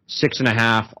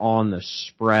 6.5 on the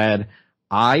spread.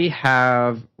 I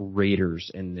have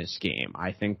Raiders in this game.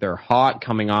 I think they're hot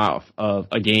coming off of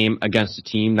a game against a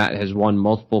team that has won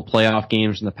multiple playoff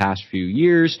games in the past few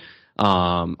years.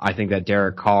 I think that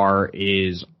Derek Carr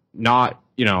is not,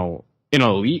 an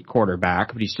elite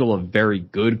quarterback, but he's still a very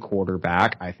good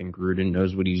quarterback. I think Gruden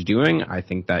knows what he's doing. I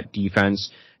think that defense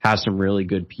has some really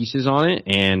good pieces on it,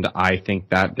 and I think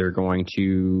that they're going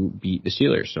to beat the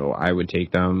Steelers. So I would take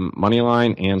them money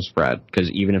line and spread, because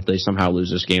even if they somehow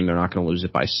lose this game, they're not going to lose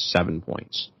it by 7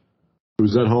 points.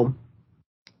 Who's at home?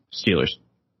 Steelers.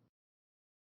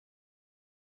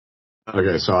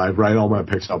 Okay, so I write all my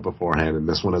picks out beforehand, and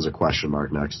this one has a question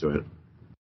mark next to it.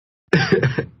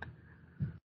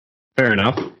 Fair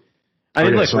enough.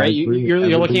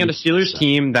 You're looking at a Steelers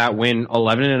team that went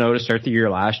 11-0 to start the year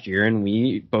last year, and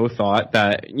we both thought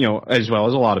that, as well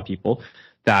as a lot of people,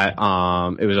 that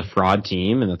it was a fraud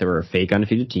team and that they were a fake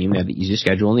undefeated team. They had the easiest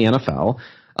schedule in the NFL.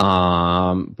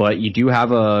 But you do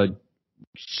have a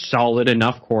solid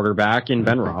enough quarterback in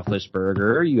Ben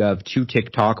Roethlisberger. You have 2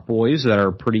 TikTok boys that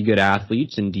are pretty good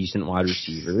athletes and decent wide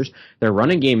receivers. Their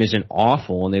running game isn't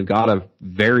awful, and they've got a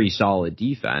very solid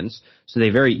defense, so they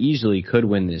very easily could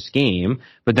win this game.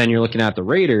 But then you're looking at the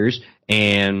Raiders,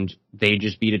 and they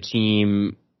just beat a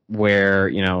team where,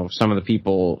 some of the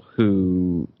people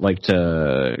who like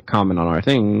to comment on our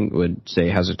thing would say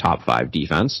has a top 5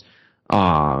 defense.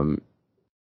 So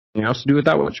do with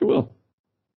that what you will.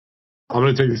 I'm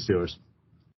going to take the Steelers.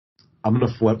 I'm going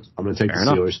to flip. I'm going to take the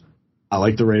Steelers. I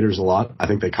like the Raiders a lot. I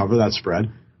think they cover that spread.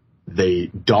 They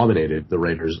dominated the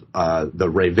Ravens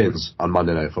on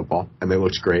Monday Night Football, and they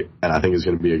looked great, and I think it's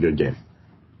going to be a good game.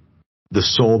 The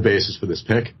sole basis for this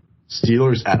pick,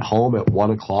 Steelers at home at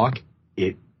 1:00,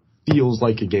 it feels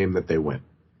like a game that they win.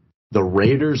 The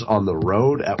Raiders on the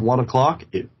road at 1:00,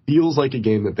 it feels like a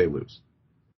game that they lose.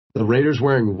 The Raiders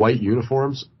wearing white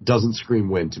uniforms doesn't scream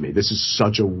win to me. This is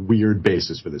such a weird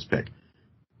basis for this pick.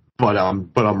 But I'm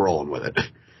rolling with it.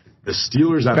 The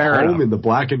Steelers at home in the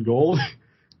black and gold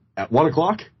at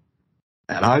 1:00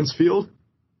 at Heinz Field,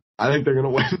 I think they're going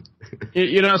to win.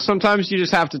 You know, sometimes you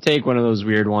just have to take one of those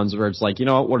weird ones where it's like, you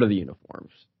know what are the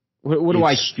uniforms? What do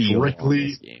I feel?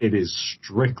 It is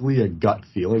strictly a gut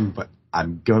feeling, but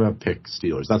I'm going to pick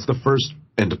Steelers. That's the first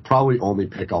and probably only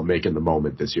pick I'll make in the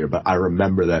moment this year. But I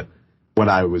remember that when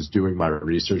I was doing my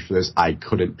research for this, I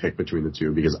couldn't pick between the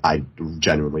two because I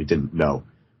genuinely didn't know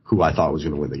who I thought was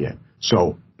going to win the game.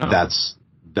 So that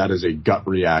is a gut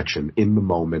reaction in the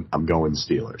moment. I'm going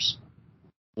Steelers.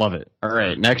 Love it. All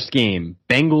right, next game,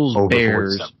 Bengals Over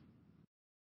Bears. 47.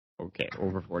 Okay,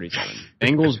 over 47.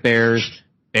 Bengals Bears.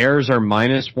 Bears are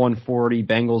minus 140.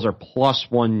 Bengals are plus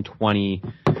 120.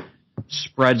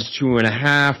 Spreads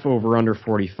 2.5. Over under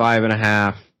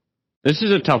 45.5. This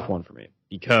is a tough one for me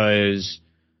because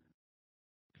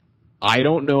I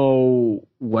don't know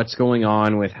what's going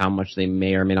on with how much they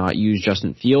may or may not use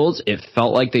Justin Fields. It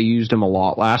felt like they used him a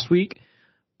lot last week,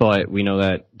 but we know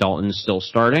that Dalton's still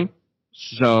starting.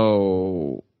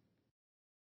 So,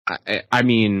 I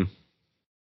mean,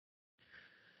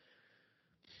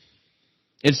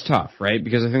 it's tough, right?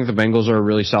 Because I think the Bengals are a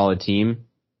really solid team.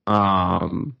 You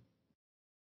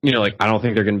know, like, I don't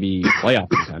think they're going to be playoff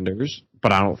contenders,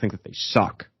 but I don't think that they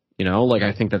suck. You know, like,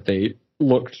 I think that they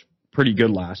looked pretty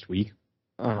good last week.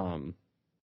 I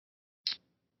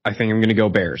think I'm going to go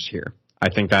Bears here. I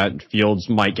think that Fields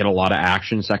might get a lot of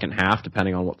action second half,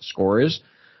 depending on what the score is.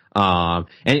 And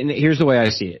here's the way I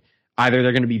see it. Either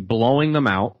they're going to be blowing them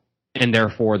out, and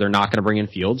therefore they're not going to bring in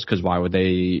Fields, because why would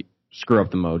they screw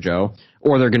up the mojo?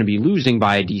 Or they're going to be losing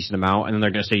by a decent amount, and then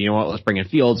they're going to say, you know what, let's bring in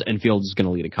Fields, and Fields is going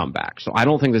to lead a comeback. So I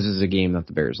don't think this is a game that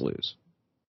the Bears lose.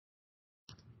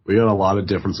 We got a lot of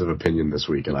difference of opinion this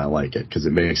week, and I like it, because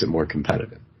it makes it more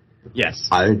competitive. Yes.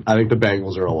 I think the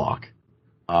Bengals are a lock.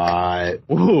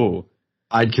 Ooh.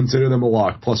 I'd consider them a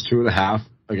lock, plus 2.5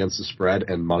 against the spread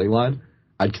and money line.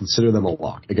 I'd consider them a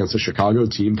lock against a Chicago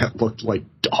team that looked like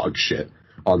dog shit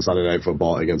on Sunday Night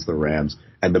Football against the Rams,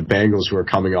 and the Bengals, who are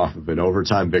coming off of an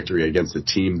overtime victory against a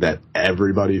team that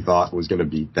everybody thought was going to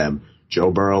beat them.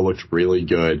 Joe Burrow looked really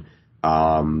good.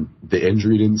 The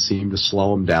injury didn't seem to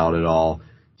slow him down at all.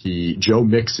 Joe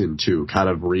Mixon, too, kind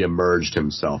of reemerged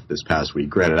himself this past week.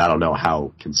 Granted, I don't know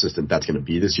how consistent that's going to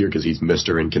be this year because he's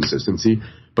Mr. Inconsistency,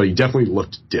 but he definitely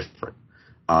looked different.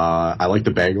 I like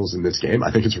the Bengals in this game.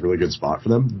 I think it's a really good spot for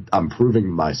them. I'm proving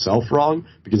myself wrong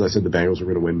because I said the Bengals were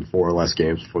going to win 4 or less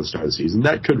games before the start of the season.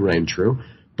 That could reign true,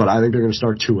 but I think they're going to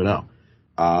start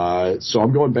 2-0. So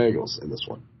I'm going Bengals in this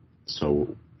one.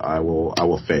 So I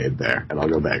will fade there, and I'll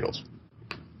go Bengals.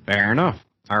 Fair enough.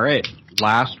 All right,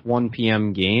 last 1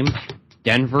 p.m. game,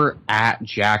 Denver at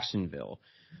Jacksonville.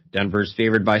 Denver's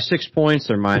favored by 6 points.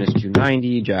 They're minus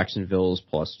 290. Jacksonville's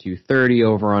plus 230,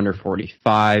 over under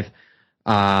 45.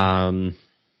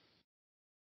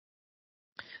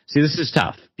 See, this is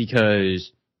tough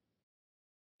because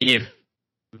if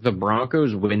the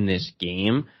Broncos win this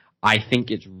game, I think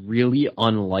it's really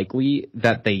unlikely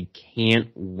that they can't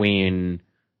win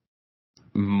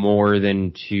more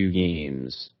than 2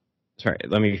 games. Sorry,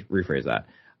 let me rephrase that.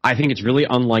 I think it's really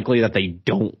unlikely that they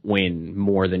don't win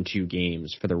more than 2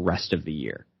 games for the rest of the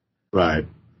year. Right.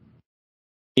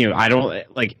 You know, I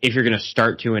don't like if you're going to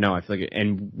start 2-0. I feel like,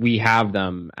 and we have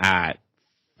them at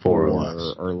 4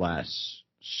 or less.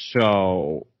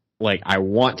 So, like, I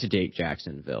want to take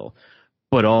Jacksonville,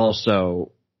 but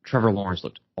also Trevor Lawrence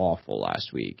looked awful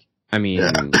last week. I mean,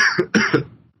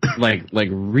 like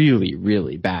really,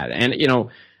 really bad. And you know,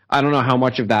 I don't know how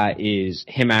much of that is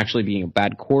him actually being a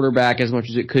bad quarterback as much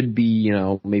as it could be, you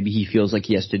know, maybe he feels like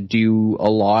he has to do a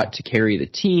lot to carry the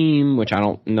team, which I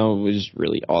don't know is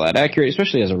really all that accurate,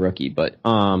 especially as a rookie. But,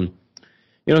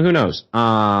 you know, who knows?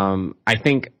 I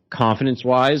think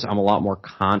confidence-wise, I'm a lot more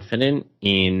confident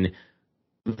in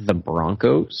the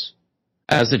Broncos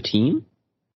as a team.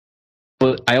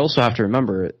 But I also have to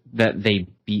remember that they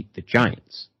beat the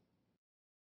Giants.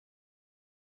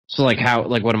 So, like,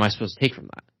 what am I supposed to take from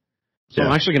that? So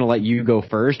I'm actually going to let you go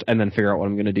first and then figure out what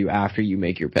I'm going to do after you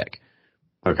make your pick.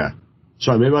 Okay.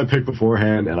 So I made my pick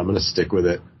beforehand, and I'm going to stick with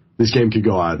it. This game could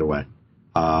go either way.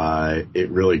 It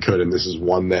really could, and this is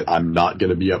one that I'm not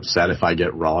going to be upset if I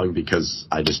get wrong because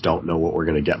I just don't know what we're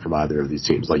going to get from either of these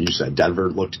teams. Like you said, Denver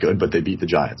looked good, but they beat the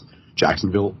Giants.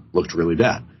 Jacksonville looked really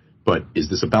bad. But is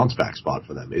this a bounce-back spot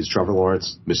for them? Is Trevor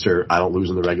Lawrence, Mr. I don't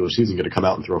lose in the regular season, going to come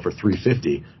out and throw for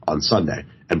 350 on Sunday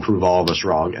and prove all of us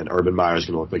wrong, and Urban Meyer is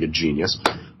going to look like a genius?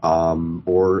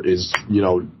 Or is, you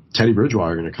know, Teddy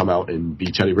Bridgewater going to come out and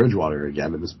be Teddy Bridgewater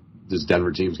again, and this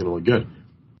Denver team is going to look good?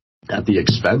 At the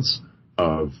expense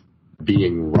of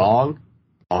being wrong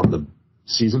on the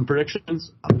season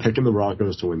predictions, I'm picking the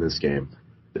Broncos to win this game.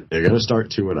 They're going to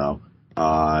start 2-0.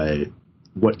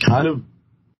 What kind of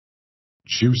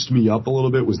juiced me up a little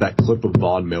bit was that clip of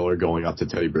Von Miller going up to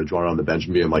Teddy Bridgewater on the bench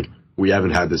and being like, we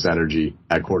haven't had this energy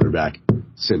at quarterback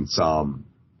since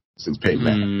Peyton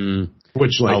Manning.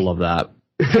 Which, like, I love that.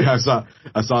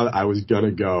 I was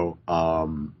gonna go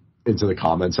into the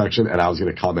comment section and I was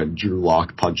gonna comment Drew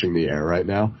Lock punching the air right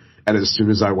now. And as soon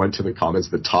as I went to the comments,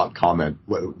 the top comment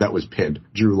that was pinned,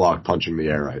 Drew Lock punching the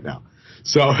air right now.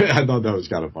 So I thought that was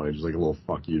kind of funny, just like a little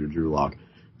fuck you to Drew Lock.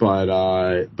 But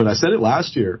I said it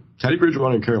last year. Teddy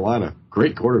Bridgewater in Carolina,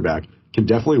 great quarterback, can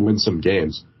definitely win some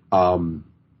games.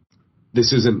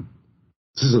 This isn't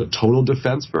a total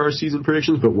defense for our season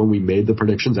predictions, but when we made the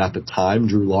predictions at the time,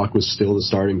 Drew Lock was still the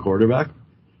starting quarterback,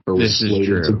 or was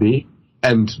slated to be.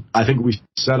 And I think we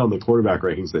said on the quarterback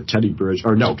rankings that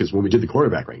because when we did the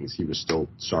quarterback rankings, he was still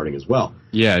starting as well.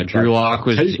 Yeah, Drew Lock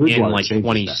was in like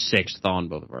 26th on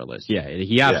both of our lists. Yeah,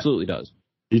 he absolutely does.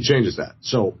 He changes that.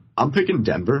 So I'm picking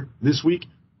Denver this week.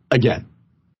 Again,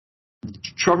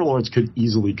 Trevor Lawrence could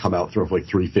easily come out, throw for like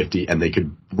 350, and they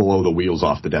could blow the wheels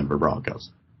off the Denver Broncos.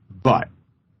 But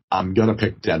I'm going to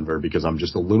pick Denver because I'm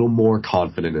just a little more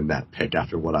confident in that pick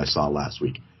after what I saw last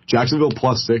week. Jacksonville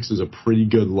 +6 is a pretty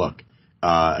good look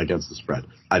against the spread.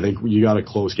 I think you got a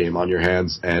close game on your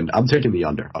hands, and I'm taking the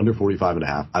under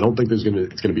 45.5. I don't think it's going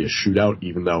to be a shootout,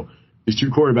 even though these two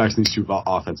quarterbacks and these two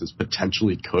offenses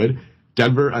potentially could.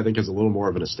 Denver, I think, has a little more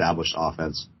of an established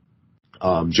offense.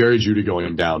 Jerry Jeudy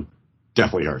going down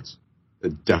definitely hurts.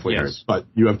 It definitely hurts. But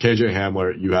you have KJ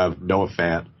Hamler, you have Noah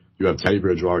Fant, you have Teddy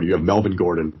Bridgewater, you have Melvin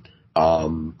Gordon.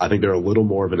 I think they're a little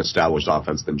more of an established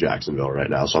offense than Jacksonville right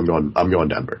now, so I'm going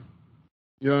Denver.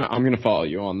 Yeah, I'm going to follow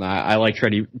you on that. I like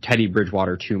Teddy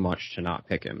Bridgewater too much to not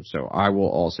pick him, so I will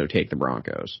also take the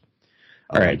Broncos.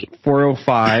 All right,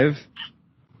 4:05,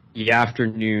 the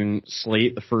afternoon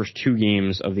slate, the first two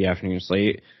games of the afternoon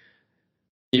slate.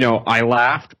 You know, I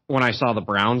laughed when I saw the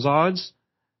Browns odds,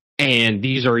 and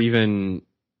these are even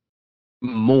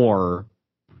more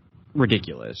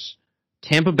ridiculous.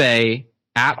 Tampa Bay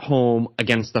at home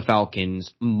against the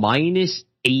Falcons,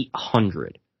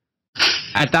 -800.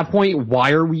 At that point,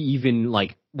 why are we even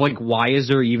like why is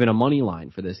there even a money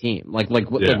line for this game? Like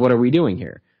what are we doing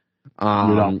here?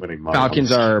 You're not winning money.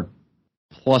 Falcons are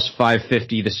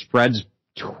 +550. The spread's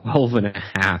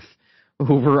 12.5.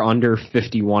 Over under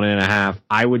 51.5.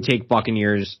 I would take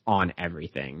Buccaneers on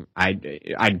everything.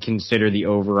 I'd consider the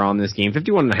over on this game.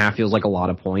 51.5 feels like a lot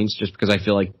of points just because I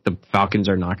feel like the Falcons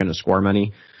are not going to score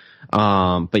many.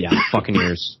 But yeah,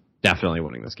 Buccaneers definitely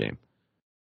winning this game.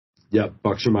 Yep,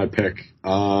 Bucs are my pick.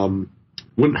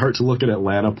 Wouldn't hurt to look at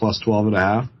Atlanta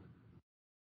 +12.5.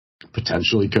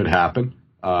 Potentially could happen.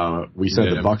 We said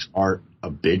the Bucs aren't a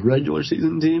big regular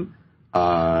season team.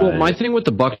 Well, my thing with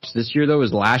the Bucs this year, though,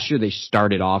 is last year they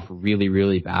started off really,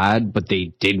 really bad, but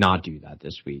they did not do that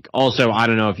this week. Also, I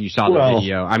don't know if you saw the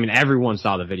video. I mean, everyone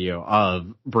saw the video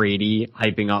of Brady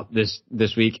hyping up this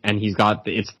week, and he's got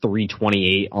it's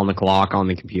 3:28 on the clock on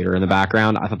the computer in the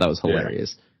background. I thought that was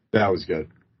hilarious. Yeah, that was good.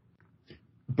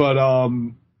 But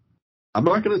I'm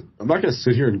not gonna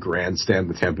sit here and grandstand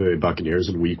the Tampa Bay Buccaneers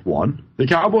in week 1. The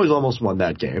Cowboys almost won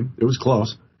that game. It was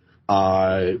close.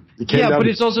 But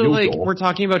it's also like we're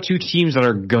talking about two teams that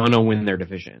are gonna win their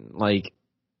division. Like,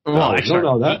 in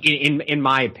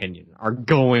my opinion, are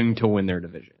going to win their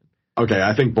division. Okay,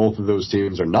 I think both of those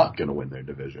teams are not gonna win their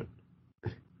division.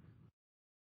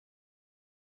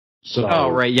 So,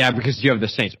 because you have the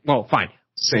Saints. Well, fine.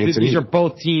 These are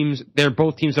both teams. They're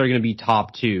both teams that are going to be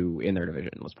top 2 in their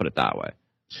division. Let's put it that way.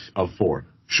 Of 4,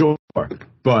 sure.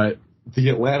 But the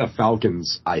Atlanta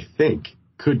Falcons, I think,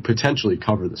 could potentially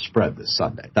cover the spread this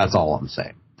Sunday. That's all I'm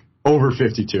saying. Over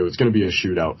 52. It's going to be a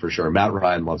shootout for sure. Matt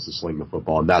Ryan loves to sling the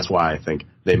football, and that's why I think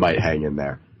they might hang in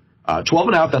there.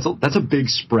 12.5. That's a big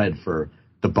spread for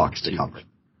the Bucs to cover.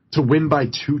 To win by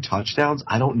 2 touchdowns,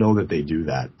 I don't know that they do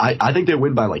that. I think they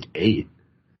win by like 8.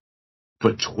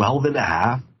 But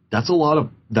 12.5, that's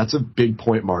a big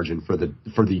point margin for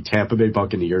the Tampa Bay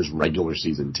Buccaneers regular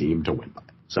season team to win by.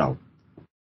 So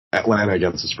Atlanta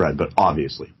against the spread, but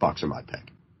obviously Bucs are my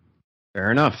pick. Fair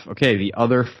enough. Okay, the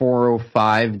other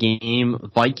 4:05 game,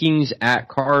 Vikings at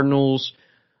Cardinals.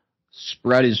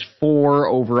 Spread is 4,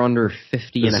 over under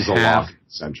 50.5. This is a lock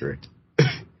century.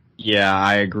 Yeah,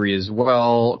 I agree as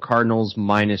well. Cardinals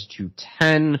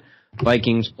 -210.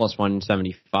 Vikings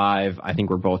 +175. I think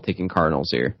we're both taking Cardinals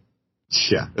here.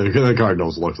 Yeah, the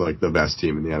Cardinals looked like the best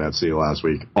team in the NFC last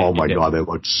week. Oh my God, they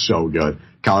looked so good.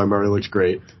 Kyler Murray looked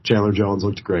great. Chandler Jones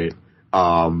looked great.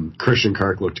 Christian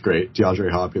Kirk looked great.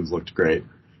 DeAndre Hopkins looked great.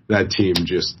 That team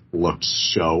just looked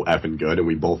so effing good, and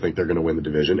we both think they're going to win the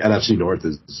division. NFC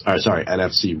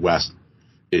West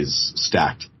is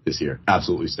stacked this year.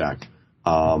 Absolutely stacked.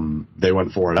 They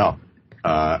went 4-0.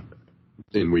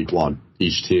 in week one.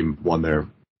 Each team won their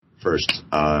first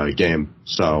game.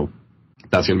 So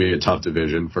that's going to be a tough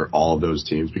division for all of those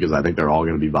teams because I think they're all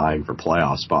going to be vying for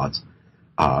playoff spots,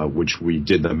 which we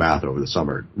did the math over the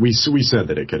summer. We said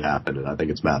that it could happen, and I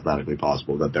think it's mathematically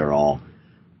possible that they're all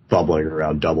bubbling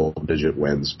around double-digit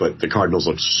wins. But the Cardinals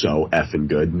look so effing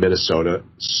good. Minnesota,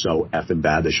 so effing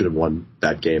bad. They should have won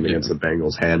that game against the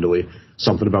Bengals handily.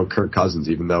 Something about Kirk Cousins,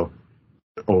 even though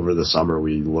over the summer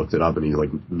we looked it up and he's like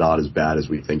not as bad as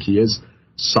we think he is.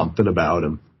 Something about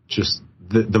him, just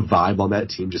the vibe on that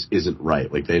team just isn't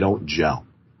right. Like, they don't gel.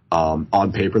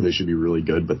 On paper, they should be really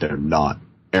good, but they're not.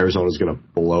 Arizona's going to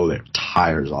blow their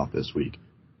tires off this week.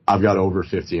 I've got over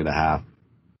 50.5.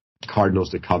 Cardinals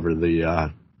to cover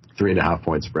the 3.5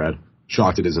 point spread.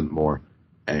 Shocked it isn't more.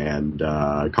 And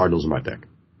Cardinals are my pick.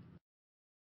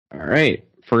 All right.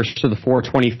 First to the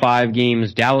 425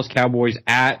 games, Dallas Cowboys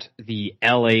at the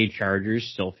LA Chargers.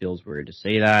 Still feels weird to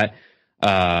say that.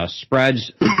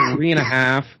 Spreads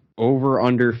 3.5, over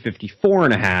under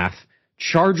 54.5.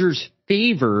 Chargers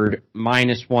favored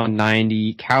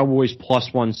 -190, Cowboys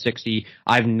 +160.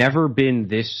 I've never been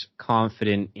this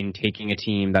confident in taking a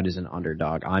team that is an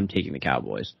underdog. I'm taking the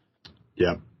Cowboys.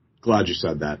 Yeah, glad you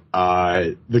said that.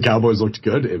 The Cowboys looked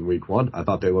good in week one. I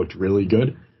thought they looked really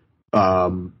good.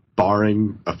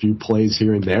 Barring a few plays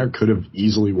here and there, could have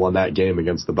easily won that game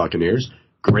against the Buccaneers.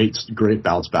 Great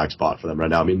bounce back spot for them right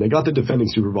now. I mean, they got the defending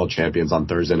Super Bowl champions on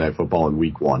Thursday Night Football in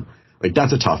week one. Like,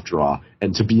 that's a tough draw.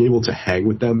 And to be able to hang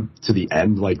with them to the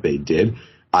end like they did,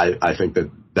 I think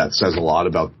that says a lot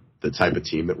about the type of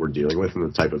team that we're dealing with and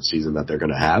the type of season that they're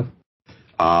going to have.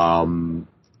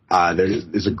 There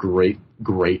is a great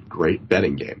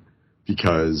betting game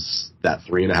because that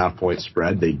 3.5 point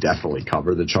spread, they definitely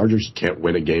cover. The Chargers can't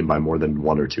win a game by more than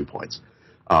 1 or 2 points.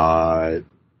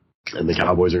 And the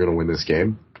Cowboys are going to win this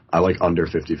game. I like under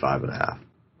 55.5.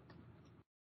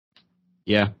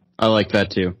 Yeah, I like that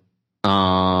too.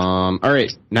 All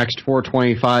right, next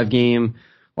 425 game,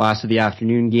 last of the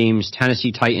afternoon games,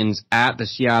 Tennessee Titans at the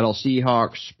Seattle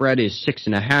Seahawks. Spread is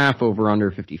 6.5, over under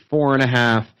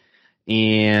 54.5,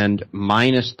 and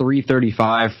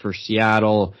 -335 for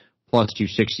Seattle,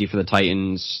 +260 for the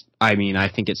Titans. I mean, I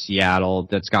think it's Seattle.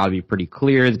 That's got to be pretty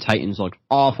clear. The Titans looked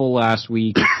awful last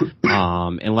week.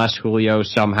 Unless Julio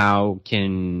somehow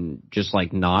can just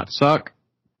like not suck,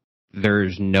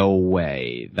 there's no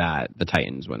way that the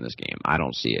Titans win this game. I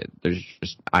don't see it.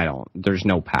 There's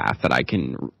no path that I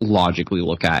can logically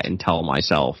look at and tell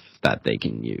myself that they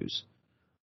can use.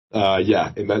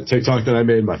 Yeah, in that TikTok that I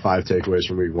made, my 5 takeaways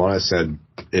from week one, I said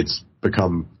it's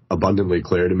become abundantly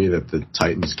clear to me that the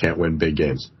Titans can't win big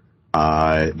games.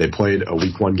 They played a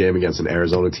week one game against an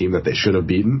Arizona team that they should have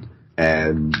beaten,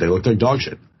 and they looked like dog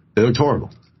shit. They looked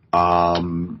horrible.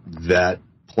 That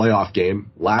playoff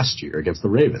game last year against the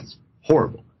Ravens,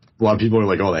 horrible. A lot of people are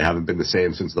like, oh, they haven't been the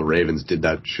same since the Ravens did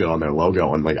that shit on their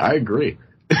logo. And like, I agree.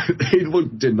 They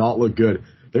did not look good.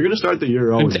 They're going to start the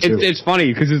year 0-2. It's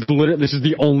funny because this is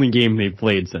the only game they've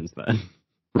played since then.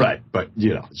 Right, but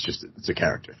it's a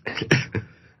character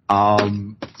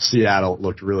thing. Seattle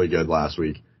looked really good last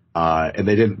week, and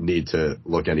they didn't need to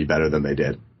look any better than they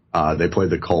did. They played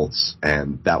the Colts,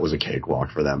 and that was a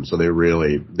cakewalk for them. So they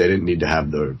didn't need to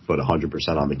have their foot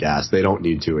 100% on the gas. They don't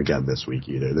need to again this week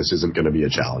either. This isn't going to be a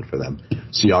challenge for them.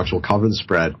 Seahawks will cover the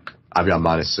spread. I've got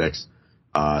 -6.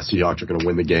 Seahawks are going to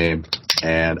win the game,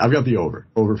 and I've got the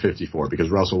over 54 because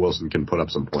Russell Wilson can put up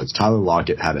some points. Tyler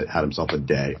Lockett had himself a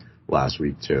day last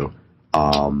week too.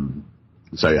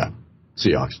 So yeah,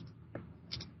 Seahawks.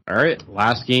 All right,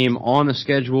 last game on the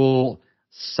schedule,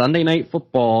 Sunday Night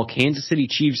Football, Kansas City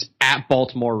Chiefs at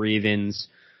Baltimore Ravens.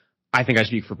 I think I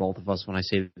speak for both of us when I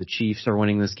say that the Chiefs are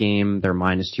winning this game. They're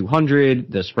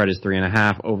 -200. The spread is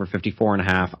 3.5, over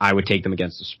 54.5. I would take them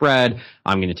against the spread.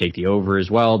 I'm going to take the over as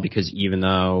well because even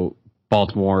though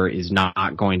Baltimore is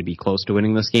not going to be close to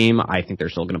winning this game, I think they're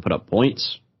still going to put up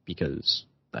points because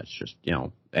that's just,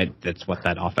 that's what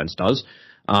that offense does.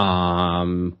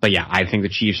 But yeah, I think the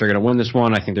Chiefs are going to win this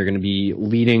one. I think they're going to be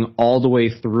leading all the way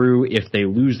through. If they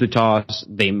lose the toss,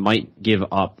 they might give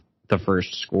up the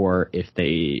first score if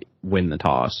they win the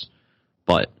toss.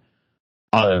 But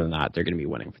other than that, they're going to be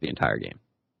winning for the entire game.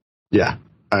 Yeah,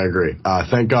 I agree.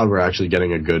 Thank God we're actually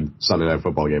getting a good Sunday Night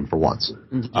Football game for once.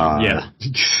 Yeah.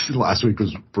 Last week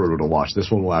was brutal to watch.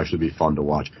 This one will actually be fun to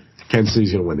watch. Kansas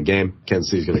City's going to win the game. Kansas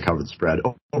City's going to cover the spread.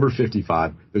 Over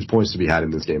 55. There's points to be had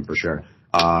in this game for sure.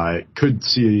 I think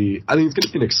it's going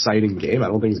to be an exciting game. I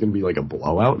don't think it's going to be like a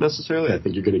blowout necessarily. I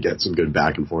think you're going to get some good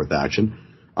back and forth action.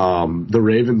 The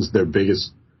Ravens, their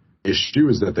biggest issue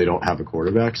is that they don't have a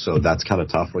quarterback, so that's kind of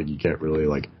tough. Like, you can't really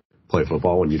like play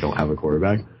football when you don't have a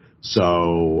quarterback.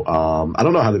 So I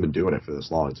don't know how they've been doing it for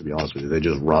this long, to be honest with you. They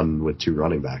just run with 2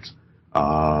 running backs.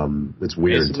 It's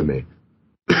weird to me.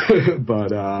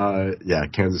 But yeah,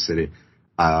 Kansas City.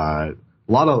 A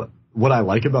lot of what I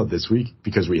like about this week,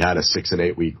 because we had a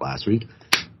 6-8 week last week,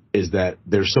 is that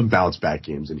there's some bounce back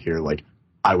games in here. Like,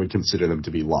 I would consider them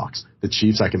to be locks. The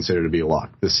Chiefs I consider to be a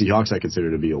lock. The Seahawks I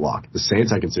consider to be a lock. The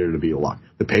Saints I consider to be a lock.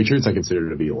 The Patriots I consider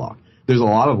to be a lock. There's a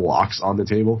lot of locks on the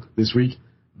table this week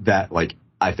that, like,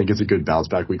 I think it's a good bounce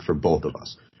back week for both of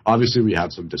us. Obviously, we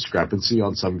have some discrepancy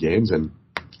on some games, and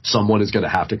someone is going to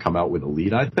have to come out with a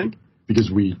lead, I think, because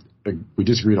we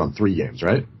disagreed on 3 games,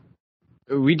 right?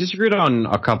 We disagreed on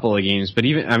a couple of games, but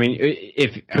even, I mean,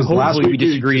 if hopefully we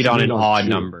disagreed on an odd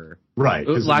number. Right.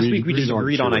 Last week we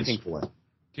disagreed on I think,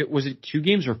 was it 2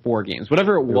 games or 4 games?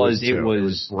 Whatever it was, it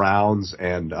was Browns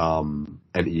and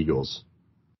Eagles.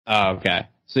 Oh, okay.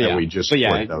 So yeah, we just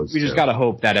got to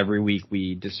hope that every week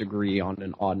we disagree on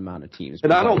an odd amount of teams.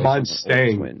 And I don't mind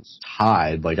staying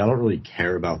tied. Like, I don't really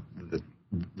care about the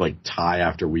tie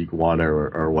after week 1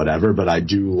 or whatever, but I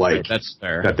do like that's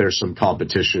fair. That there's some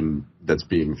competition that's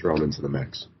being thrown into the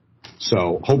mix.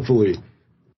 So hopefully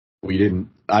we didn't.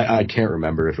 I can't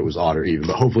remember if it was odd or even,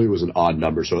 but hopefully it was an odd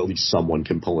number, so at least someone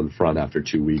can pull in front after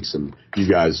 2 weeks, and you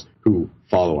guys who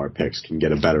follow our picks can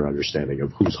get a better understanding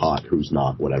of who's hot, who's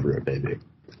not, whatever it may be.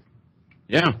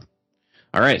 Yeah.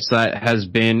 All right, so that has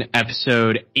been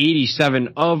episode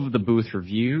 87 of the Booth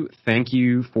Review. Thank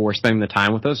you for spending the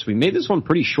time with us. We made this one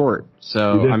pretty short,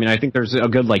 so I mean, I think there's a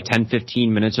good 10-15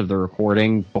 minutes of the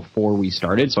recording before we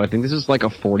started, so I think this is like a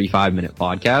 45-minute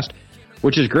podcast,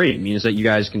 which is great. It means that you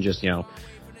guys can just,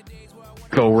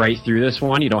 go right through this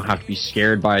one. You don't have to be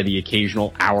scared by the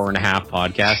occasional hour-and-a-half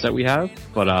podcast that we have,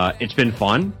 but it's been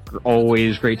fun.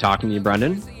 Always great talking to you,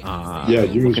 Brendan. Yeah,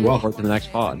 you as well. Looking forward to the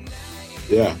next pod.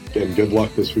 Yeah, and good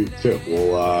luck this week too.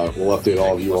 We'll update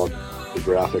all of you on the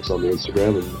graphics on the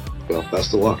Instagram, and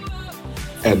best of luck.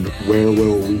 And where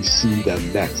will we see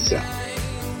them next, Seth?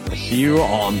 I'll see you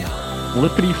on the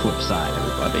flippity flip side,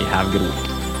 everybody. Have a good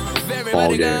week.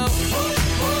 Ball game.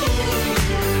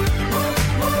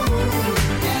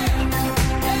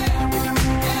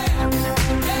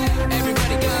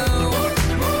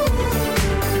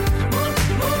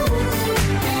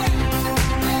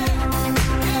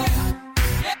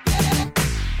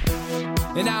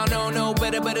 And I don't know no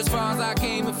better, but as far as I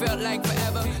came, it felt like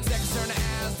forever. Seconds turn to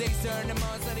hours, days turn to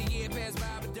months of the year.